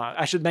Numberphile.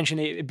 I should mention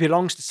it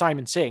belongs to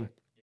Simon Singh.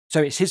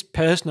 So it's his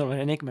personal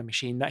Enigma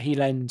machine that he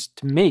lends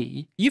to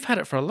me. You've had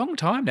it for a long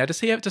time now.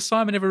 Does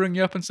Simon ever ring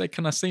you up and say,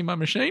 can I see my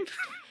machine?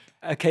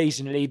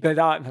 Occasionally, but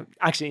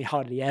actually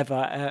hardly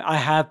ever. I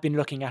have been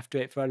looking after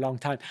it for a long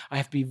time. I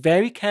have to be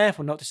very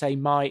careful not to say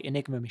my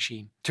Enigma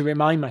machine to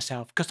remind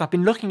myself, because I've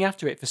been looking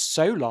after it for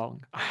so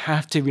long. I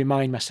have to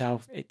remind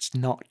myself it's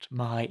not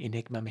my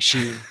Enigma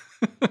machine.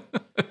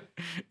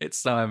 It's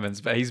Simon's,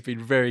 but he's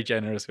been very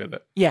generous with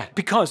it. Yeah,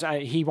 because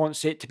he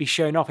wants it to be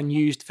shown off and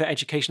used for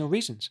educational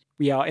reasons.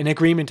 We are in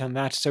agreement on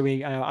that, so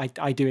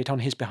I do it on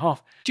his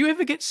behalf. Do you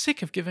ever get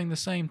sick of giving the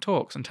same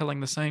talks and telling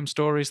the same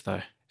stories,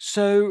 though?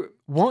 So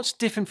what's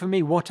different for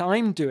me, what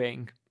I'm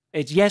doing,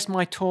 is yes,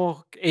 my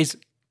talk is,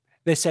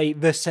 let's say,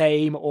 the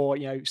same or,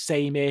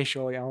 same-ish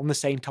or on the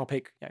same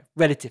topic,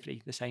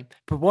 relatively the same.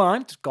 But what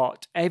I've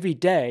got every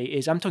day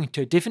is I'm talking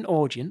to a different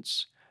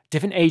audience,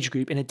 different age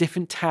group in a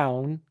different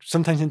town,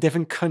 sometimes in a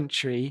different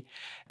country,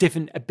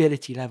 different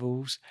ability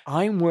levels.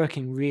 I'm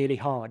working really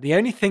hard. The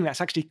only thing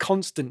that's actually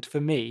constant for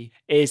me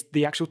is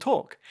the actual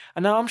talk.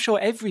 And now I'm sure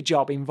every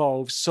job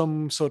involves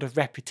some sort of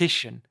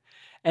repetition.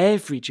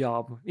 Every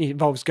job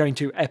involves going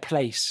to a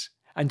place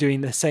and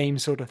doing the same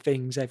sort of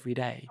things every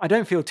day. I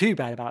don't feel too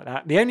bad about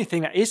that. The only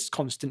thing that is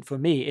constant for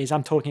me is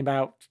I'm talking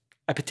about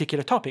a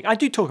particular topic. I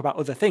do talk about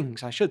other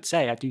things. I should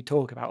say I do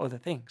talk about other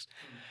things.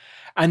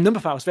 And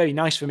Numberphile is very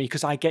nice for me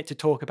because I get to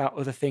talk about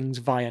other things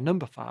via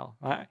Numberphile,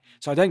 right?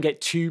 So I don't get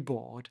too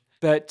bored.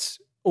 But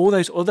all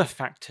those other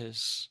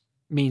factors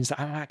means that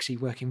I'm actually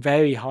working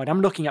very hard.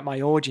 I'm looking at my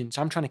audience.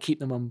 I'm trying to keep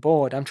them on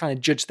board. I'm trying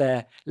to judge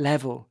their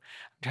level.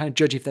 I'm trying to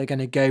judge if they're going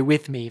to go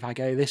with me if I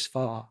go this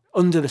far.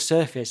 Under the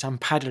surface, I'm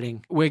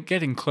paddling. We're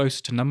getting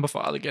close to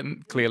Numberphile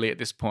again, clearly, at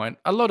this point.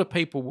 A lot of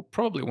people will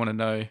probably want to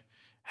know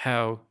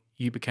how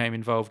you became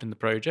involved in the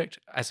project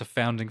as a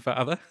founding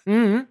father.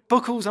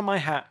 Buckles on my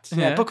hat.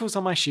 Yeah, buckles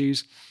on my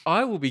shoes.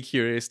 I will be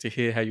curious to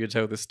hear how you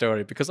tell this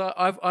story, because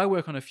I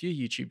work on a few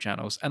YouTube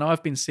channels, and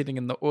I've been sitting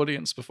in the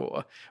audience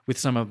before with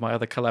some of my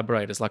other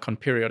collaborators, like on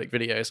periodic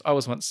videos. I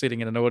was once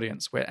sitting in an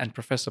audience and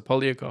Professor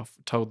Polyakov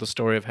told the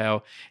story of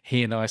how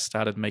he and I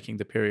started making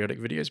the periodic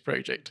videos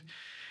project.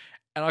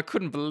 And I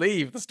couldn't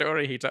believe the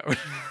story he told.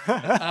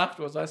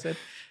 Afterwards, I said,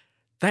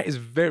 that is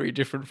very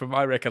different from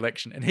my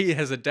recollection. And he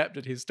has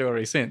adapted his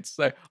story since.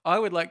 So I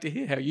would like to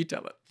hear how you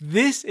tell it.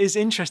 This is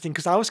interesting,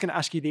 because I was going to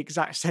ask you the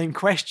exact same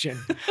question.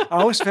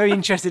 I was very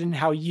interested in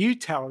how you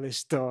tell this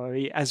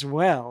story as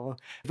well,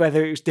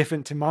 whether it was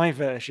different to my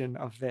version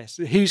of this.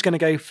 Who's going to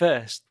go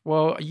first?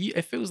 Well,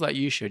 it feels like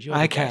you should. You're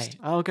the guest.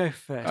 I'll go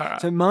first. All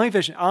right. So my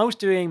version, I was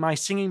doing my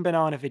singing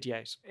banana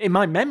videos. In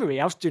my memory,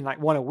 I was doing like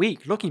 1 a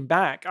week. Looking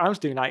back, I was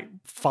doing like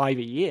 5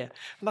 a year.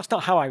 And that's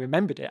not how I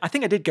remembered it. I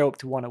think I did go up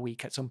to 1 a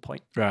week at some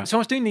point. Right. So I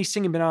was doing these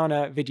singing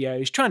banana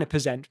videos, trying to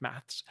present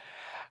maths.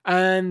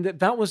 And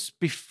that was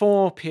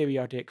before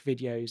periodic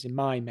videos in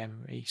my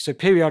memory. So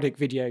periodic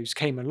videos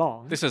came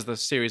along. This is the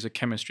series of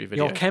chemistry videos.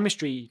 Your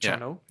chemistry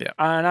channel. Yeah.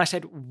 And I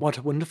said, what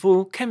a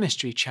wonderful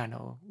chemistry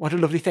channel. What a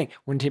lovely thing.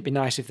 Wouldn't it be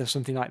nice if there's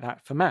something like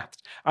that for maths?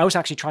 I was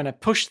actually trying to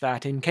push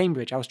that in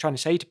Cambridge. I was trying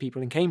to say to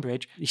people in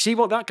Cambridge, you see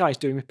what that guy's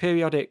doing with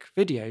periodic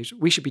videos?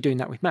 We should be doing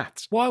that with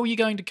maths. Why were you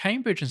going to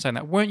Cambridge and saying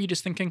that? Weren't you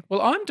just thinking,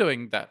 well, I'm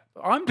doing that.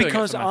 I'm doing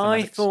because it for I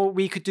mathematics. thought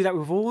we could do that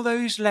with all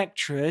those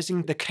lecturers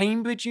in the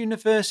Cambridge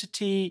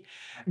University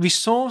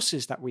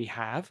resources that we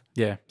have.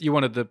 Yeah. You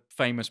wanted the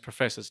famous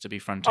professors to be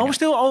fronting I was it.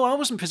 still, I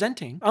wasn't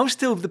presenting. I was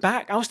still the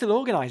back. I was still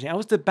organising. I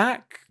was the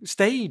back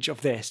stage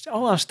of this.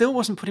 I still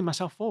wasn't putting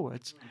myself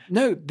forwards.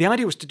 No, the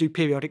idea was to do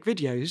periodic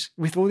videos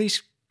with all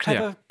these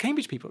clever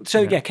Cambridge people.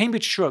 So yeah,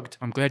 Cambridge shrugged.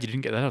 I'm glad you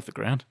didn't get that off the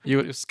ground. You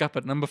were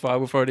scuppered Numberphile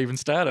before it even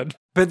started.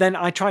 But then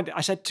I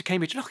said to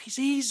Cambridge, look, it's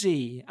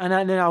easy. And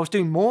then I was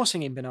doing more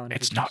singing banana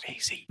It's videos. not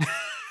easy.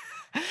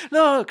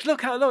 Look,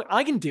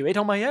 I can do it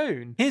on my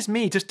own. Here's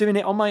me just doing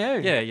it on my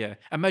own. Yeah.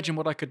 Imagine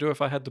what I could do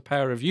if I had the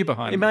power of you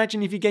behind me.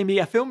 Imagine if you gave me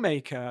a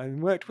filmmaker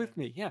and worked with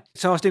me. Yeah.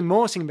 So I was doing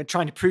more singing, but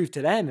trying to prove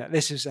to them that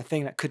this is a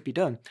thing that could be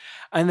done.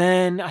 And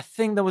then I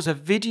think there was a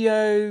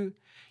video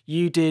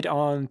you did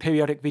on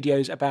periodic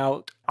videos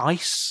about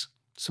ice,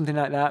 something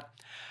like that.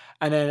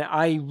 And then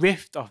I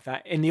riffed off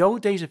that. In the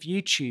old days of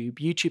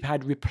YouTube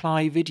had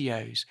reply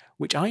videos,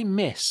 which I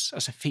miss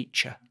as a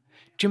feature.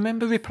 Do you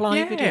remember reply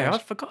videos? Yeah,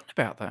 I'd forgotten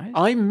about that.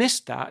 I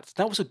missed that.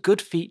 That was a good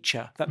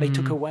feature that they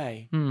took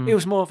away. It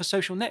was more of a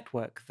social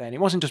network then. It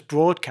wasn't just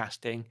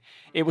broadcasting.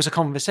 It was a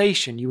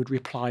conversation. You would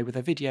reply with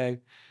a video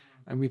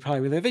and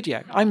reply with a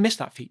video. I missed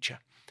that feature.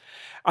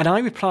 And I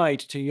replied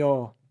to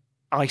your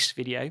ice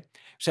video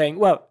saying,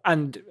 well,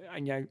 and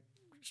you know,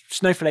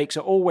 snowflakes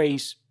are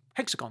always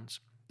hexagons.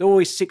 They're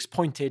always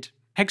 6-pointed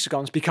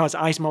hexagons because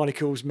ice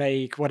molecules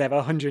make whatever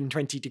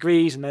 120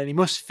 degrees and then they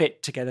must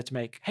fit together to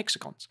make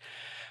hexagons.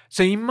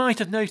 So you might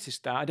have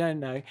noticed that, I don't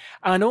know.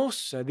 And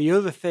also the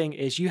other thing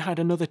is you had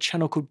another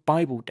channel called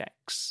Bible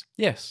Decks.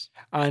 Yes.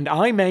 And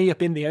I may have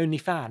been the only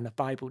fan of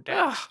Bible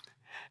Decks.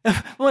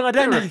 Well, I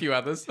don't know. There were a few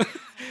others.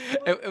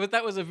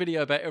 That was a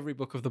video about every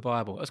book of the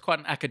Bible. It was quite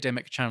an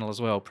academic channel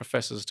as well,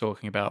 professors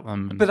talking about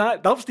them. And...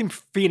 But that was the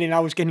feeling I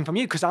was getting from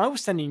you, because I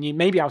was sending you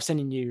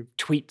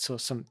tweets or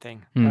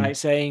something, right,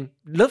 saying,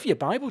 love your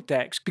Bible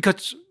decks,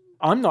 because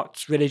I'm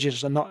not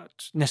religious, I'm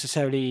not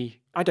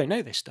necessarily, I don't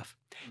know this stuff.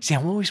 See,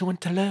 I always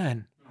want to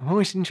learn. I'm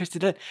always interested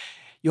to learn.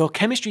 Your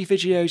chemistry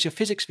videos, your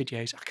physics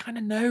videos, I kind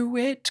of know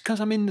it because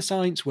I'm in the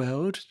science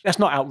world. That's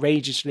not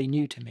outrageously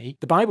new to me.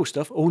 The Bible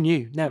stuff, all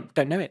new. No,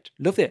 don't know it.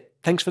 Loved it.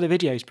 Thanks for the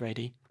videos,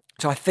 Brady.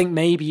 So I think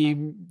maybe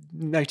you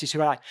notice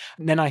who I like.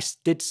 And then I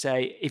did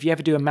say, if you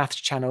ever do a maths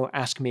channel,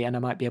 ask me and I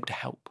might be able to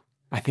help.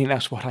 I think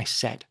that's what I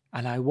said.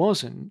 And I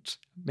wasn't.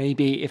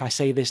 Maybe if I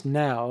say this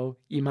now,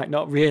 you might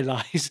not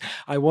realise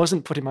I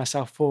wasn't putting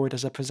myself forward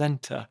as a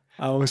presenter.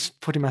 I was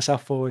putting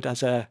myself forward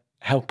as a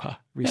helper,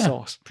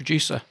 resource. Yeah,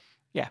 producer.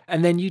 Yeah.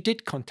 And then you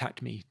did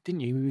contact me,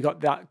 didn't you? We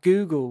got that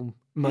Google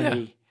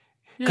money.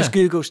 Because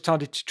Google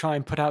started to try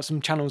and put out some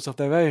channels of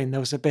their own. There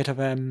was a bit of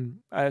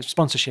a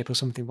sponsorship or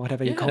something,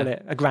 whatever you call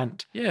it, a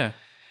grant. Yeah.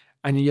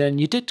 And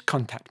you did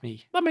contact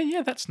me. I mean,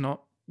 yeah,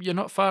 you're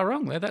not far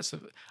wrong there.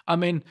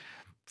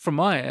 From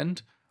my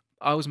end,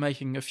 I was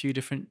making a few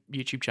different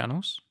YouTube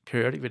channels,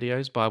 periodic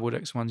videos, Bible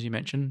Decks, ones you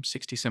mentioned,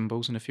 60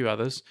 Symbols and a few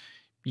others.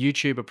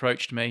 YouTube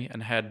approached me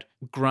and had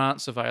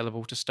grants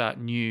available to start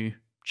new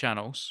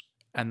channels.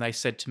 And they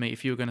said to me,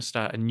 if you were going to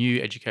start a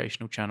new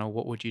educational channel,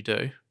 what would you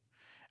do?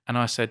 And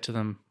I said to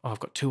them, I've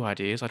got 2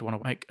 ideas. I'd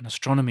want to make an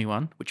astronomy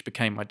one, which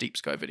became my Deep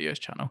Sky Videos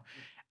channel.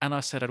 And I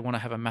said I'd want to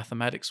have a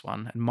mathematics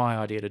one. And my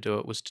idea to do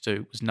it was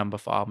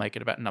Numberphile, make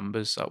it about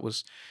numbers, so it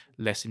was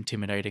less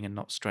intimidating and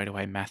not straight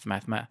away math.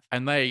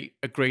 And they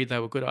agreed they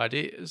were good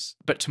ideas.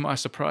 But to my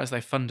surprise,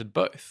 they funded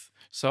both.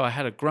 So I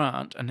had a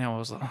grant, and now I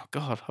was like, oh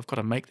God, I've got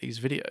to make these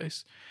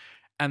videos.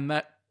 And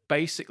that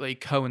basically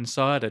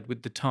coincided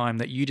with the time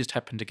that you just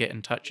happened to get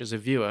in touch as a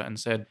viewer and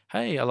said,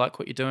 hey, I like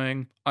what you're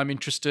doing. I'm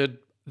interested.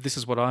 this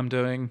is what I'm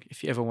doing.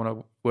 If you ever want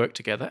to work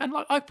together. And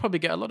like, I probably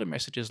get a lot of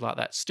messages like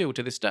that still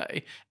to this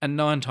day. And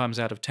 9 times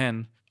out of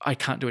 10, I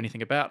can't do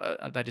anything about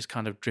it. They just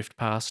kind of drift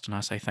past and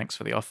I say, thanks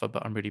for the offer,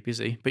 but I'm really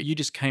busy. But you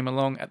just came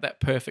along at that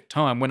perfect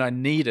time when I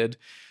needed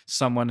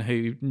someone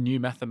who knew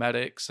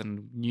mathematics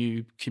and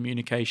knew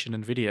communication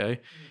and video.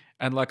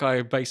 And like,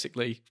 I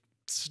basically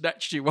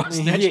snatched you up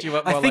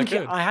while I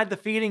could. I had the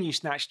feeling you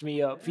snatched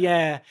me up.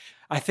 Yeah.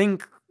 I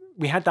think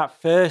we had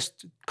that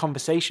first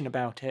conversation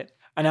about it.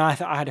 And I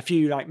thought I had a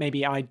few like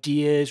maybe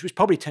ideas, which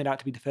probably turned out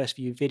to be the first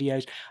few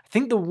videos. I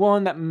think the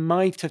one that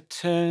might have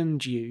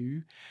turned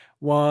you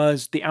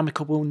was the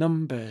amicable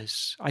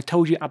numbers. I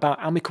told you about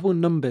amicable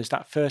numbers,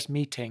 that first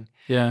meeting.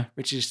 Yeah.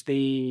 Which is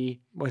the,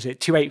 was it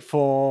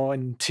 284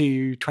 and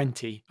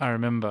 220? I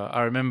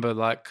remember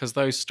like, because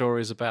those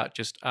stories about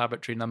just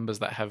arbitrary numbers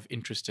that have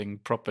interesting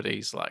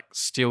properties, like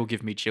still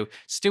give me chill.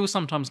 Still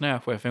sometimes now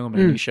if we're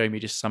filming and you show me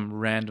just some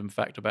random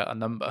fact about a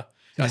number,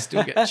 I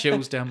still get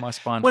chills down my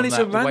spine. Well, from it's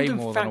that, a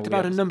random fact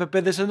about a number,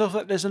 but there's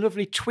a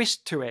lovely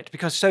twist to it.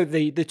 Because so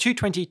the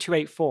 220,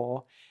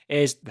 284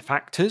 is the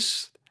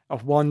factors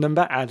of one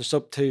number adds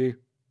up to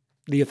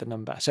the other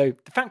number. So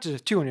the factors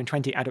of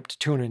 220 add up to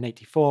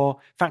 284.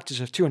 Factors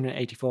of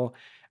 284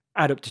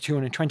 add up to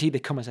 220. They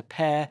come as a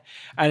pair.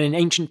 And in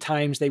ancient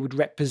times, they would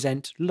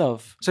represent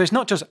love. So it's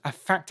not just a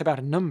fact about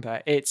a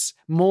number. It's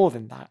more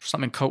than that.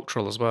 Something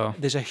cultural as well.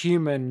 There's a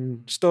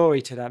human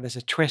story to that. There's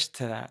a twist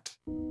to that.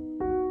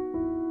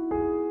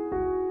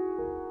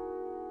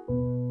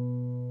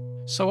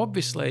 So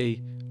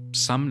obviously,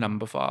 some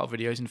Numberphile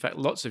videos, in fact,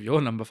 lots of your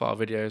Numberphile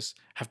videos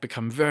have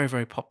become very,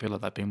 very popular.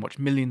 They've been watched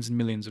millions and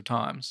millions of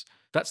times.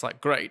 That's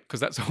like great, because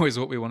that's always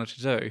what we wanted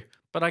to do.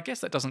 But I guess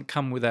that doesn't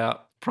come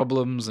without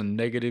problems and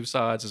negative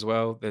sides as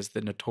well. There's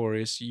the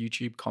notorious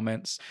YouTube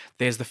comments.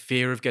 There's the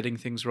fear of getting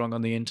things wrong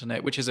on the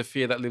internet, which is a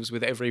fear that lives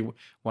with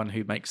everyone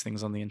who makes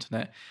things on the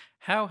internet.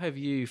 How have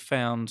you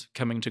found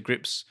coming to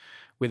grips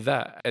with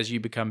that as you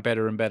become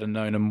better and better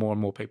known and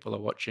more people are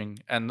watching?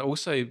 And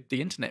also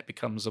the internet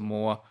becomes a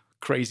more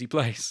crazy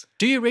place.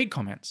 Do you read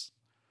comments?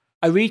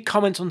 I read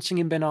comments on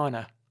Singing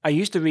Banana. I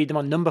used to read them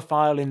on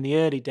Numberphile in the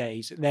early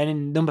days.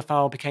 Then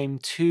Numberphile became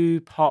too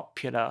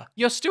popular.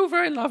 You're still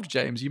very loved,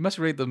 James. You must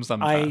read them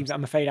sometimes.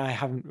 I'm afraid I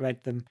haven't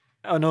read them.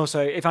 And also,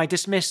 if I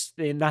dismiss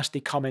the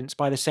nasty comments,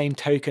 by the same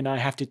token, I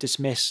have to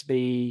dismiss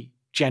the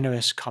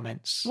generous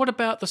comments. What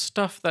about the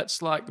stuff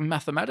that's like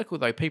mathematical,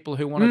 though? People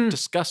who want to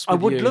discuss with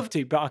I would love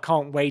to, but I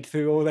can't wade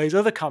through all those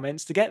other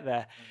comments to get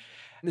there.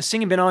 The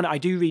Singing Banana, I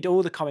do read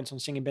all the comments on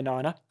Singing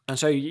Banana. And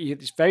so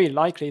it's very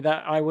likely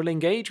that I will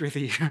engage with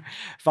you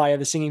via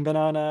the Singing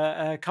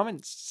Banana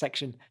comments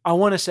section. I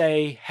want to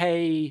say,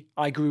 hey,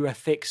 I grew a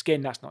thick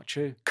skin. That's not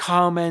true.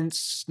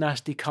 Comments,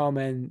 nasty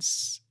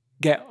comments,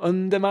 get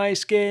under my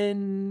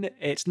skin.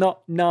 It's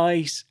not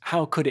nice.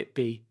 How could it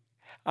be?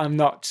 I'm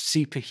not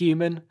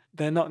superhuman.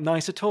 They're not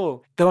nice at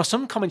all. There are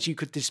some comments you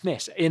could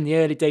dismiss. In the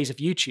early days of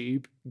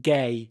YouTube,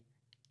 gay,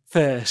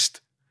 thirst,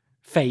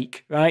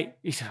 fake,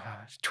 right?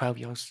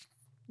 12-year-olds.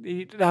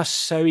 That's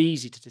so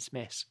easy to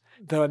dismiss.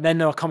 Then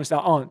there are comments that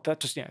aren't. That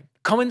just,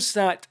 comments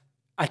that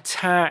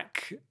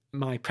attack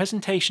my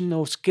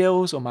presentational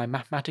skills or my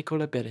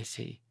mathematical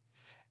ability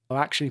are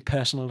actually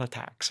personal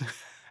attacks.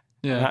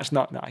 Yeah, and that's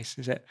not nice,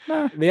 is it?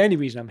 No. The only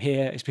reason I'm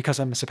here is because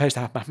I'm supposed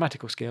to have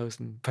mathematical skills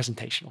and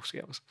presentational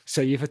skills.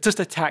 So you've just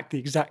attacked the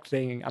exact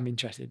thing I'm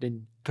interested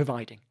in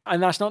providing.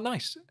 And that's not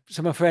nice. So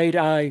I'm afraid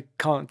I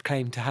can't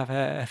claim to have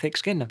a thick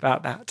skin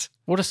about that.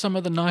 What are some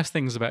of the nice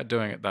things about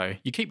doing it, though?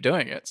 You keep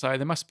doing it, so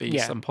there must be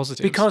some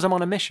positives. Because I'm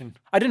on a mission.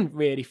 I didn't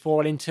really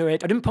fall into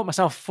it. I didn't put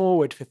myself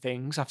forward for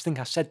things. I think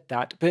I said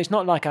that. But it's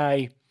not like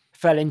I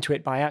fell into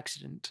it by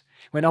accident.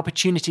 When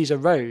opportunities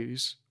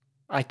arose,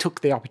 I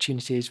took the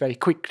opportunities very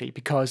quickly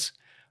because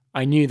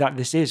I knew that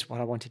this is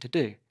what I wanted to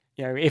do.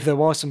 If there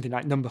was something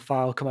like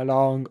Numberphile come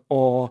along,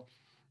 or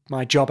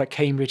my job at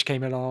Cambridge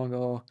came along,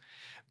 or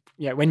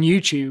when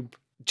YouTube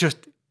just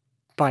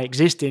by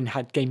existing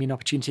gave me an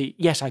opportunity,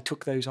 yes, I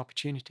took those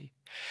opportunities.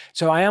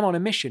 So I am on a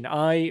mission.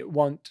 I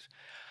want,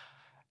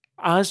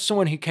 as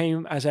someone who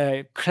came as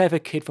a clever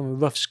kid from a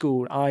rough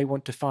school, I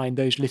want to find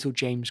those little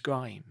James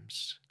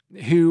Grimes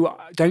who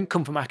don't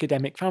come from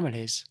academic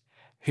families,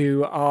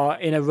 who are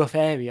in a rough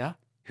area,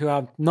 who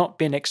have not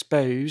been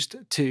exposed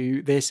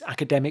to this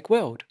academic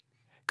world,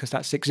 because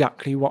that's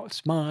exactly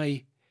what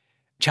my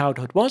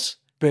childhood was.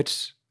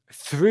 But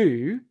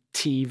through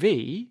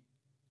TV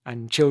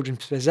and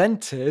children's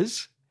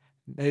presenters,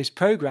 those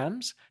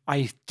programs,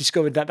 I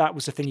discovered that that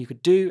was the thing you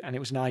could do, and it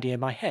was an idea in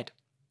my head.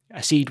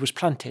 A seed was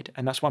planted,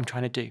 and that's what I'm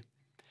trying to do.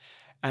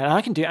 And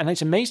I can do it, and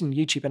it's amazing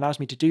YouTube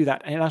allows me to do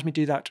that, and it allows me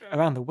to do that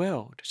around the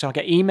world. So I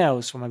get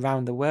emails from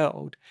around the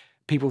world,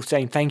 people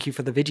saying thank you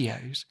for the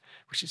videos,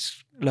 which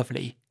is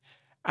lovely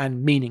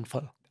and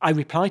meaningful. I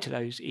reply to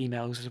those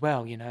emails as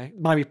well,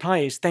 My reply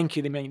is, thank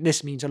you,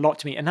 this means a lot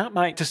to me. And that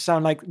might just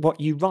sound like what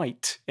you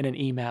write in an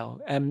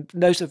email.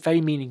 Those are very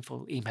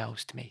meaningful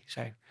emails to me,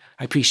 so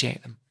I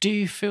appreciate them. Do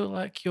you feel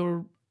like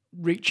you're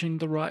reaching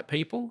the right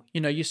people?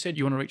 You know, you said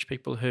you want to reach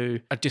people who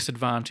are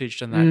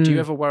disadvantaged and that. Do you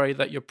ever worry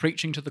that you're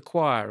preaching to the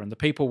choir and the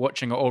people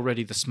watching are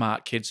already the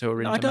smart kids who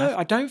are into math?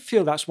 I don't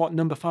feel that's what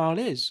Numberphile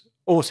is,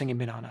 or Singing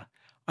Banana.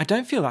 I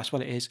don't feel that's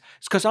what it is.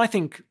 It's because I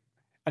think,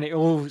 and it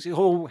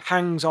all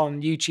hangs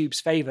on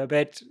YouTube's favour,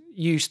 but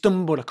you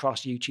stumble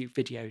across YouTube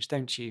videos,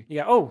 don't you?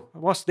 You go, oh,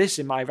 what's this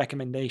in my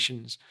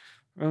recommendations?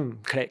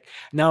 Click.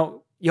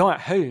 Now, you're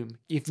at home.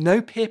 You've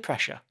no peer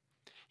pressure.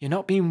 You're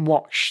not being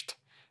watched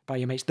by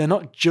your mates. They're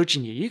not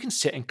judging you. You can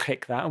sit and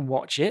click that and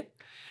watch it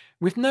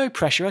with no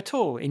pressure at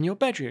all in your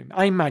bedroom.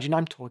 I imagine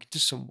I'm talking to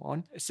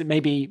someone, so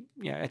maybe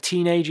a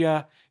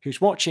teenager who's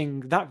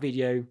watching that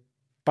video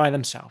by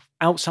themselves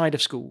outside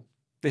of school.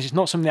 This is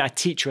not something that a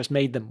teacher has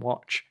made them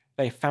watch.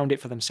 They found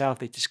it for themselves.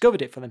 They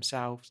discovered it for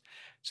themselves.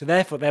 So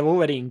therefore, they're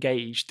already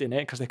engaged in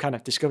it because they kind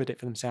of discovered it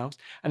for themselves.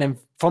 And then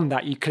from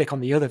that, you click on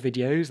the other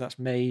videos that's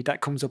made.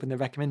 That comes up in the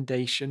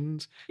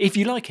recommendations. If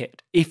you like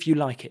it. If you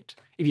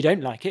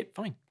don't like it,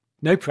 fine.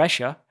 No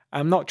pressure.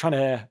 I'm not trying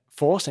to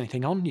force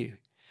anything on you.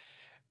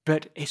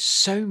 But it's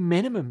so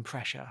minimum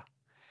pressure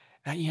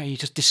that, you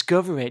just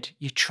discover it.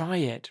 You try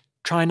it.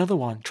 Try another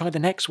one. Try the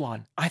next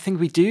one. I think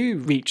we do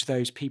reach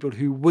those people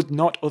who would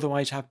not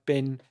otherwise have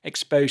been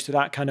exposed to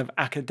that kind of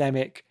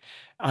academic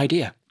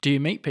idea. Do you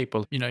meet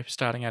people,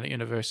 starting out at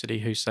university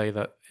who say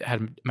that it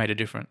had made a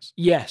difference?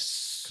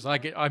 Yes.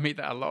 Because I meet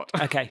that a lot.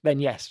 Okay, then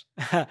yes.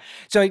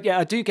 So yeah,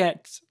 I do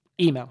get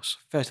emails,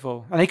 first of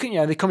all. And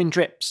they come in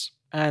drips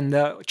and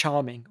they're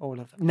charming, all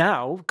of them.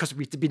 Now, because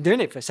we've been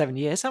doing it for 7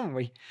 years, haven't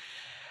we?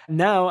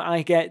 Now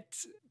I get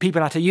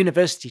people at a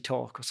university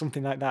talk or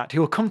something like that who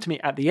will come to me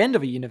at the end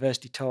of a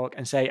university talk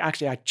and say,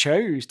 actually, I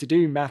chose to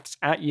do maths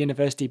at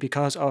university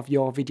because of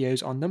your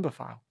videos on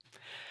Numberphile.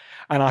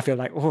 And I feel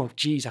like, oh,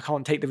 geez, I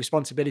can't take the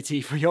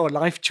responsibility for your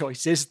life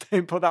choices.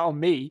 Don't put that on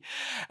me.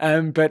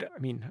 But I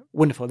mean,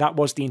 wonderful. That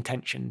was the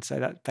intention.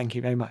 So thank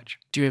you very much.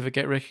 Do you ever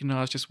get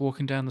recognised just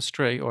walking down the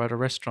street or at a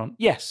restaurant?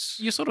 Yes.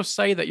 You sort of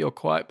say that you're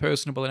quite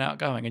personable and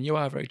outgoing, and you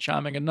are very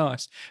charming and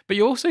nice. But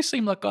you also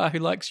seem like a guy who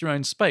likes your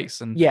own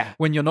space. And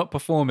when you're not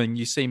performing,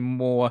 you seem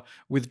more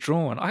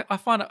withdrawn. I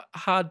find it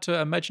hard to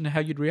imagine how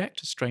you'd react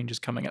to strangers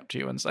coming up to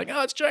you and saying,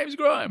 oh, it's James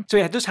Grime. So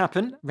yeah, it does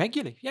happen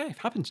regularly. Yeah, it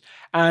happens.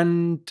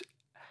 And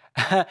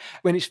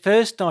when it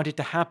first started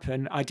to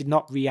happen, I did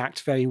not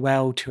react very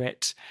well to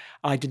it.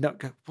 I did not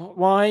go,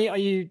 why are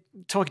you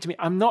talking to me?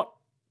 I'm not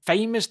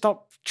famous.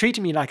 Stop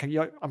treating me like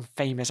I'm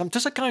famous. I'm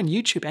just a guy on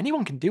YouTube.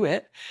 Anyone can do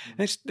it.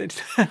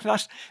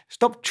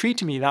 Stop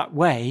treating me that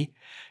way,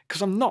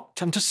 because I'm not.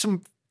 I'm just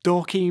some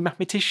dorky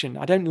mathematician.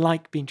 I don't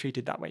like being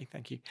treated that way.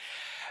 Thank you.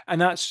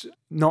 And that's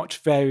not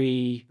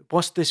very,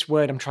 what's this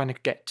word I'm trying to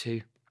get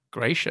to?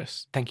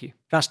 Gracious. Thank you.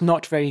 That's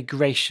not a very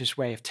gracious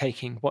way of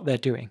taking what they're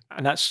doing.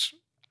 And that's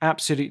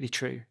absolutely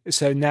true.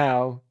 So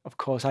now, of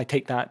course, I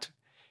take that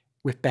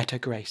with better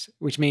grace,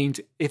 which means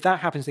if that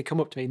happens, they come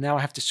up to me, now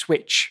I have to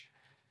switch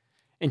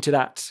into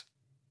that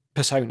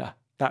persona,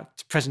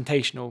 that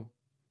presentational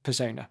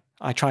persona.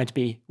 I try to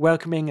be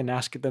welcoming and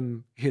ask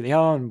them who they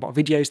are and what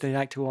videos they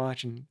like to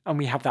watch, and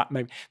we have that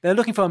moment. They're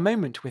looking for a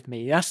moment with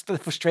me. That's the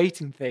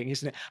frustrating thing,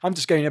 isn't it? I'm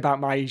just going about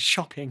my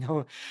shopping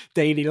or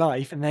daily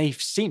life, and they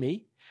see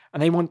me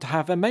and they want to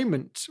have a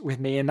moment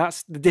with me, and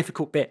that's the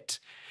difficult bit.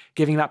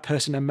 Giving that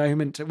person a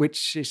moment,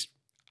 which is,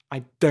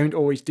 I don't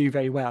always do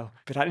very well,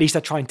 but at least I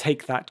try and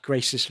take that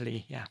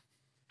graciously, yeah.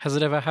 Has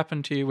it ever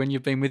happened to you when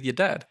you've been with your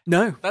dad?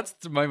 No. That's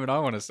the moment I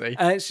want to see.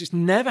 It's just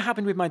never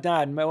happened with my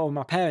dad or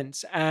my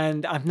parents,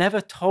 and I've never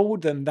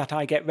told them that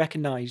I get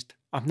recognised.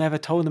 I've never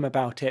told them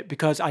about it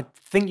because I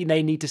think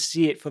they need to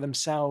see it for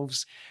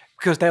themselves,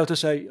 because they'll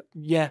just say,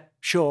 yeah,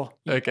 sure.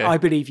 Okay. I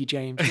believe you,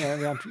 James.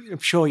 Yeah, I'm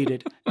sure you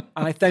did.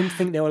 I don't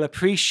think they will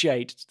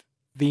appreciate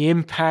the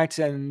impact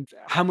and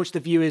how much the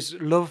viewers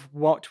love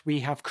what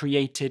we have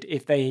created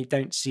if they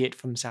don't see it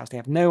for themselves. They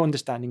have no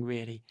understanding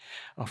really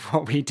of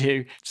what we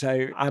do.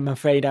 So I'm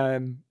afraid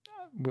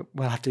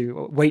we'll have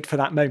to wait for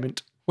that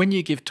moment. When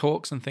you give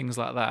talks and things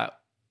like that,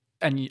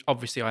 and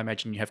obviously I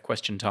imagine you have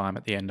question time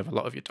at the end of a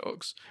lot of your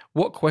talks,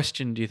 what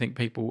question do you think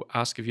people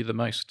ask of you the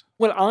most?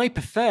 Well, I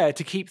prefer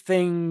to keep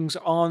things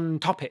on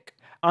topic.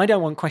 I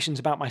don't want questions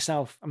about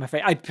myself, I'm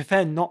afraid. I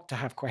prefer not to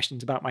have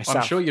questions about myself.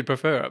 I'm sure you'd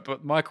prefer it,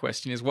 but my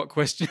question is, what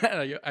question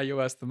are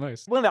you asked the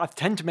most? Well, I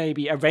tend to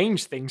maybe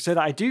arrange things so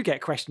that I do get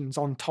questions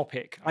on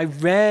topic. I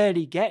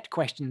rarely get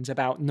questions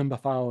about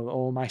Numberphile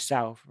or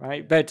myself,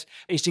 right? But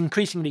it's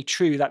increasingly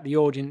true that the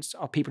audience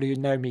are people who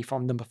know me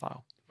from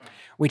Numberphile,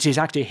 which is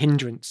actually a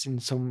hindrance in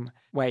some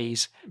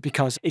ways,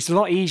 because it's a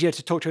lot easier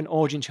to talk to an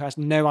audience who has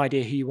no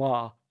idea who you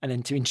are and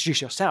then to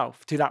introduce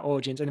yourself to that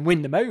audience and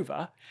win them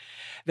over,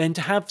 than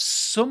to have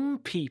some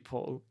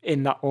people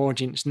in that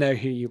audience know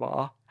who you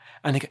are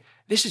and they go,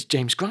 this is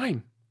James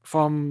Grime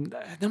from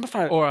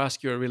Numberphile. Or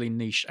ask you a really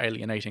niche,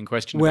 alienating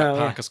question about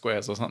Parker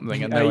Squares or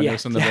something, and no one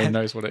else in the room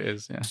knows what it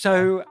is. Yeah.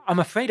 So I'm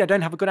afraid I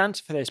don't have a good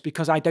answer for this,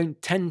 because I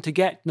don't tend to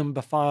get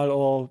Numberphile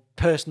or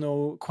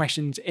personal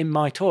questions in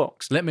my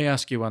talks. Let me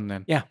ask you one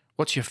then. Yeah.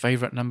 What's your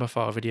favourite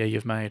Numberphile video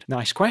you've made?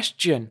 Nice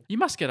question. You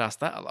must get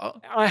asked that a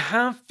lot. I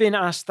have been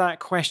asked that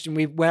question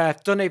where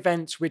I've done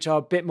events which are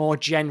a bit more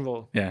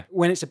general. Yeah.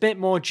 When it's a bit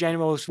more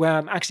general, it's where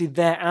I'm actually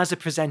there as a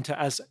presenter,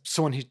 as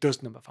someone who does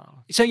Numberphile.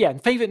 So yeah,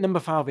 favourite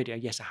Numberphile video.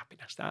 Yes, I have been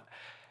asked that.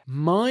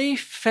 My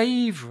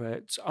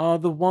favourites are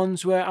the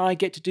ones where I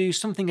get to do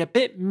something a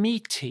bit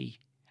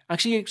meaty.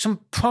 Actually, some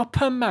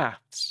proper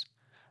maths,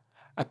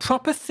 a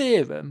proper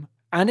theorem,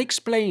 and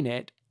explain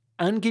it,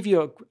 and give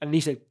you at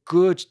least a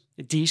good,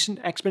 decent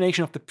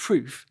explanation of the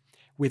proof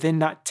within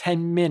that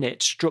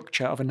 10-minute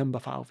structure of a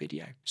Numberphile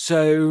video.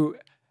 So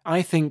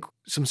I think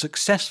some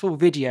successful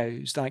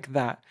videos like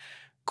that,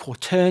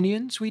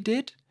 quaternions we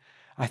did,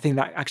 I think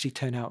that actually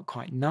turned out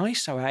quite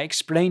nice. So I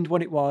explained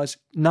what it was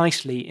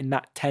nicely in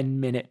that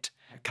 10-minute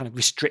kind of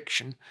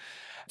restriction.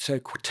 So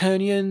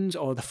quaternions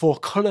or the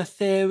four-colour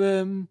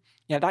theorem,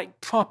 yeah, like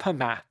proper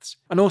maths.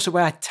 And also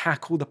where I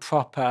tackle the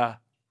proper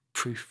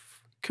proof.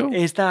 Cool.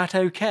 Is that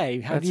okay?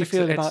 How do you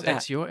feel about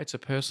that? It's a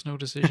personal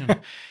decision.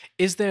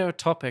 Is there a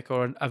topic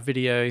or a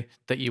video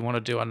that you want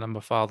to do on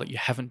Numberphile that you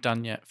haven't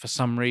done yet for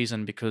some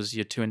reason because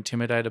you're too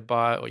intimidated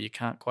by it or you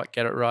can't quite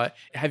get it right?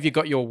 Have you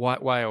got your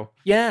white whale?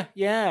 Yeah.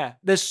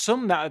 There's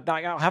some that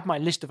I have my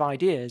list of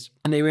ideas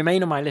and they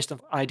remain on my list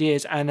of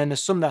ideas. And then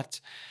there's some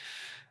that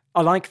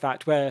are like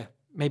that where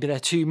maybe they're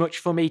too much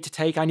for me to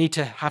take. I need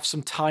to have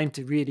some time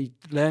to really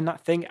learn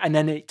that thing. And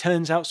then it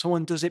turns out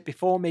someone does it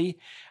before me.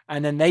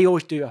 And then they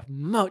always do a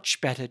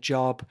much better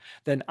job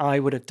than I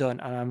would have done.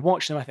 And I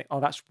watch them, I think, oh,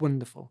 that's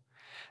wonderful.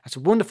 That's a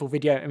wonderful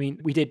video. I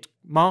mean, we did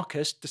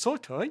Marcus de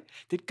Sortoy,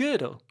 did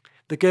Gödel,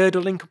 the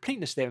Gödel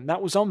incompleteness theorem.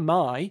 That was on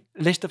my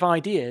list of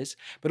ideas.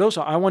 But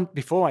also,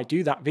 before I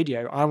do that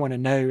video, I want to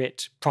know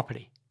it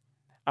properly.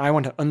 I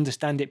want to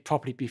understand it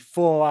properly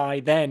before I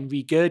then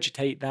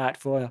regurgitate that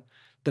for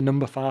the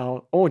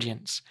Numberphile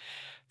audience.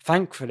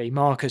 Thankfully,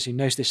 Marcus, who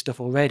knows this stuff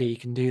already,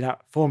 can do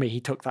that for me. He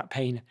took that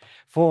pain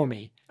for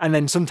me. And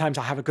then sometimes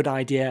I have a good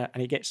idea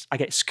and I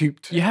get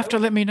scooped. You have to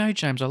let me know,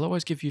 James. I'll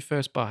always give you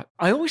first bite.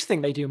 I always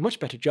think they do a much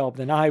better job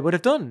than I would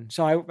have done.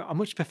 So I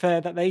much prefer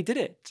that they did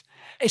it.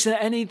 Is there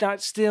any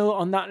that's still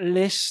on that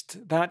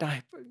list that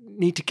I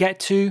need to get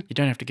to? You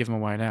don't have to give them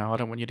away now. I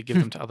don't want you to give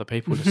them to other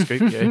people to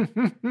scoop you.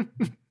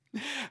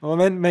 Well,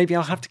 then maybe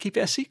I'll have to keep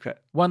it a secret.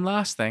 One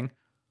last thing.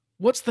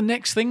 What's the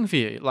next thing for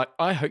you? Like,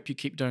 I hope you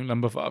keep doing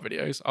Numberphile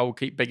videos. I will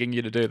keep begging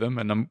you to do them,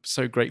 and I'm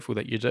so grateful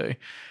that you do.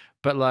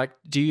 But, like,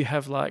 do you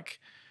have, like,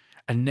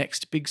 a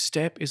next big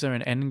step? Is there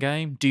an end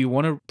game? Do you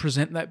want to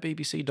present that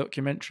BBC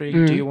documentary?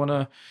 Do you want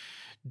to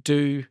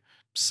do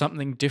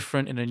something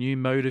different in a new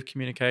mode of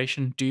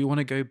communication? Do you want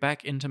to go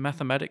back into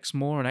mathematics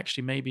more and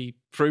actually maybe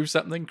prove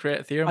something,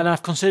 create a theorem? And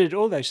I've considered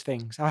all those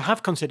things. I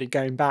have considered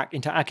going back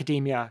into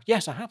academia.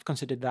 Yes, I have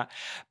considered that.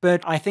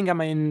 But I think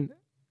I'm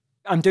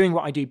doing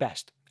what I do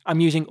best. I'm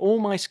using all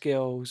my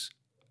skills.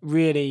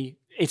 Really,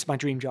 it's my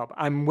dream job.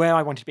 I'm where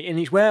I want to be. And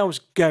it's where I was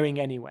going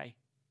anyway.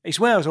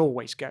 It's where I was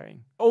always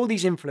going. All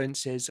these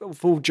influences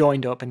have all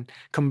joined up and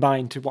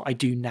combined to what I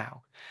do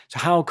now. So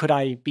how could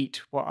I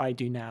beat what I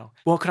do now?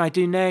 What could I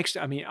do next?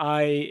 I mean,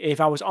 if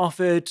I was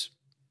offered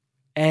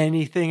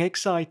anything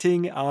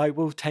exciting, I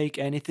will take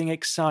anything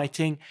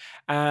exciting.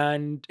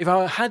 And if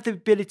I had the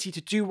ability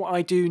to do what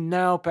I do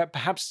now, but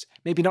perhaps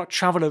maybe not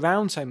travel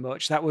around so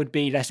much, that would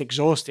be less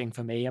exhausting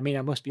for me. I mean,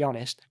 I must be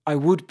honest. I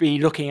would be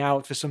looking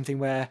out for something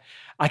where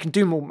I can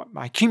do more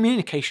my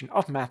communication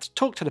of maths,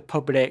 talk to the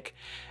public,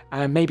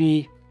 and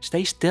maybe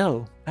stay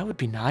still. That would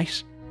be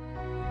nice.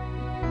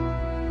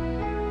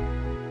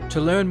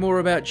 To learn more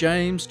about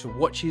James, to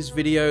watch his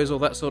videos, all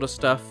that sort of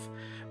stuff,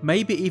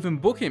 maybe even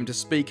book him to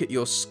speak at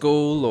your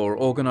school or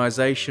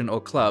organisation or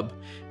club,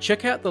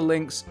 check out the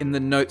links in the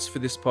notes for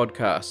this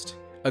podcast.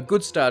 A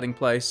good starting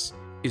place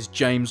is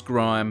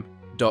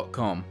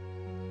jamesgrime.com.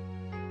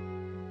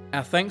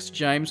 Our thanks to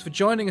James for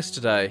joining us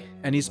today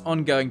and his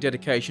ongoing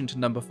dedication to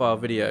Numberphile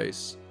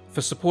videos.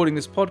 For supporting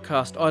this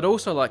podcast, I'd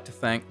also like to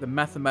thank the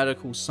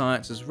Mathematical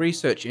Sciences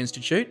Research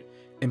Institute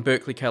in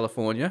Berkeley,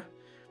 California,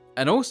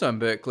 and also in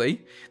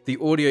Berkeley, the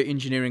audio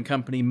engineering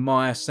company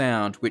Maya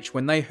Sound, which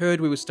when they heard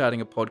we were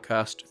starting a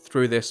podcast,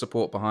 threw their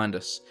support behind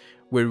us.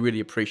 We're really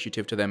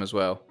appreciative to them as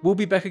well. We'll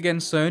be back again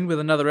soon with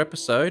another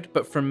episode,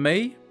 but from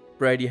me,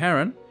 Brady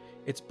Harron,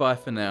 it's bye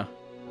for now.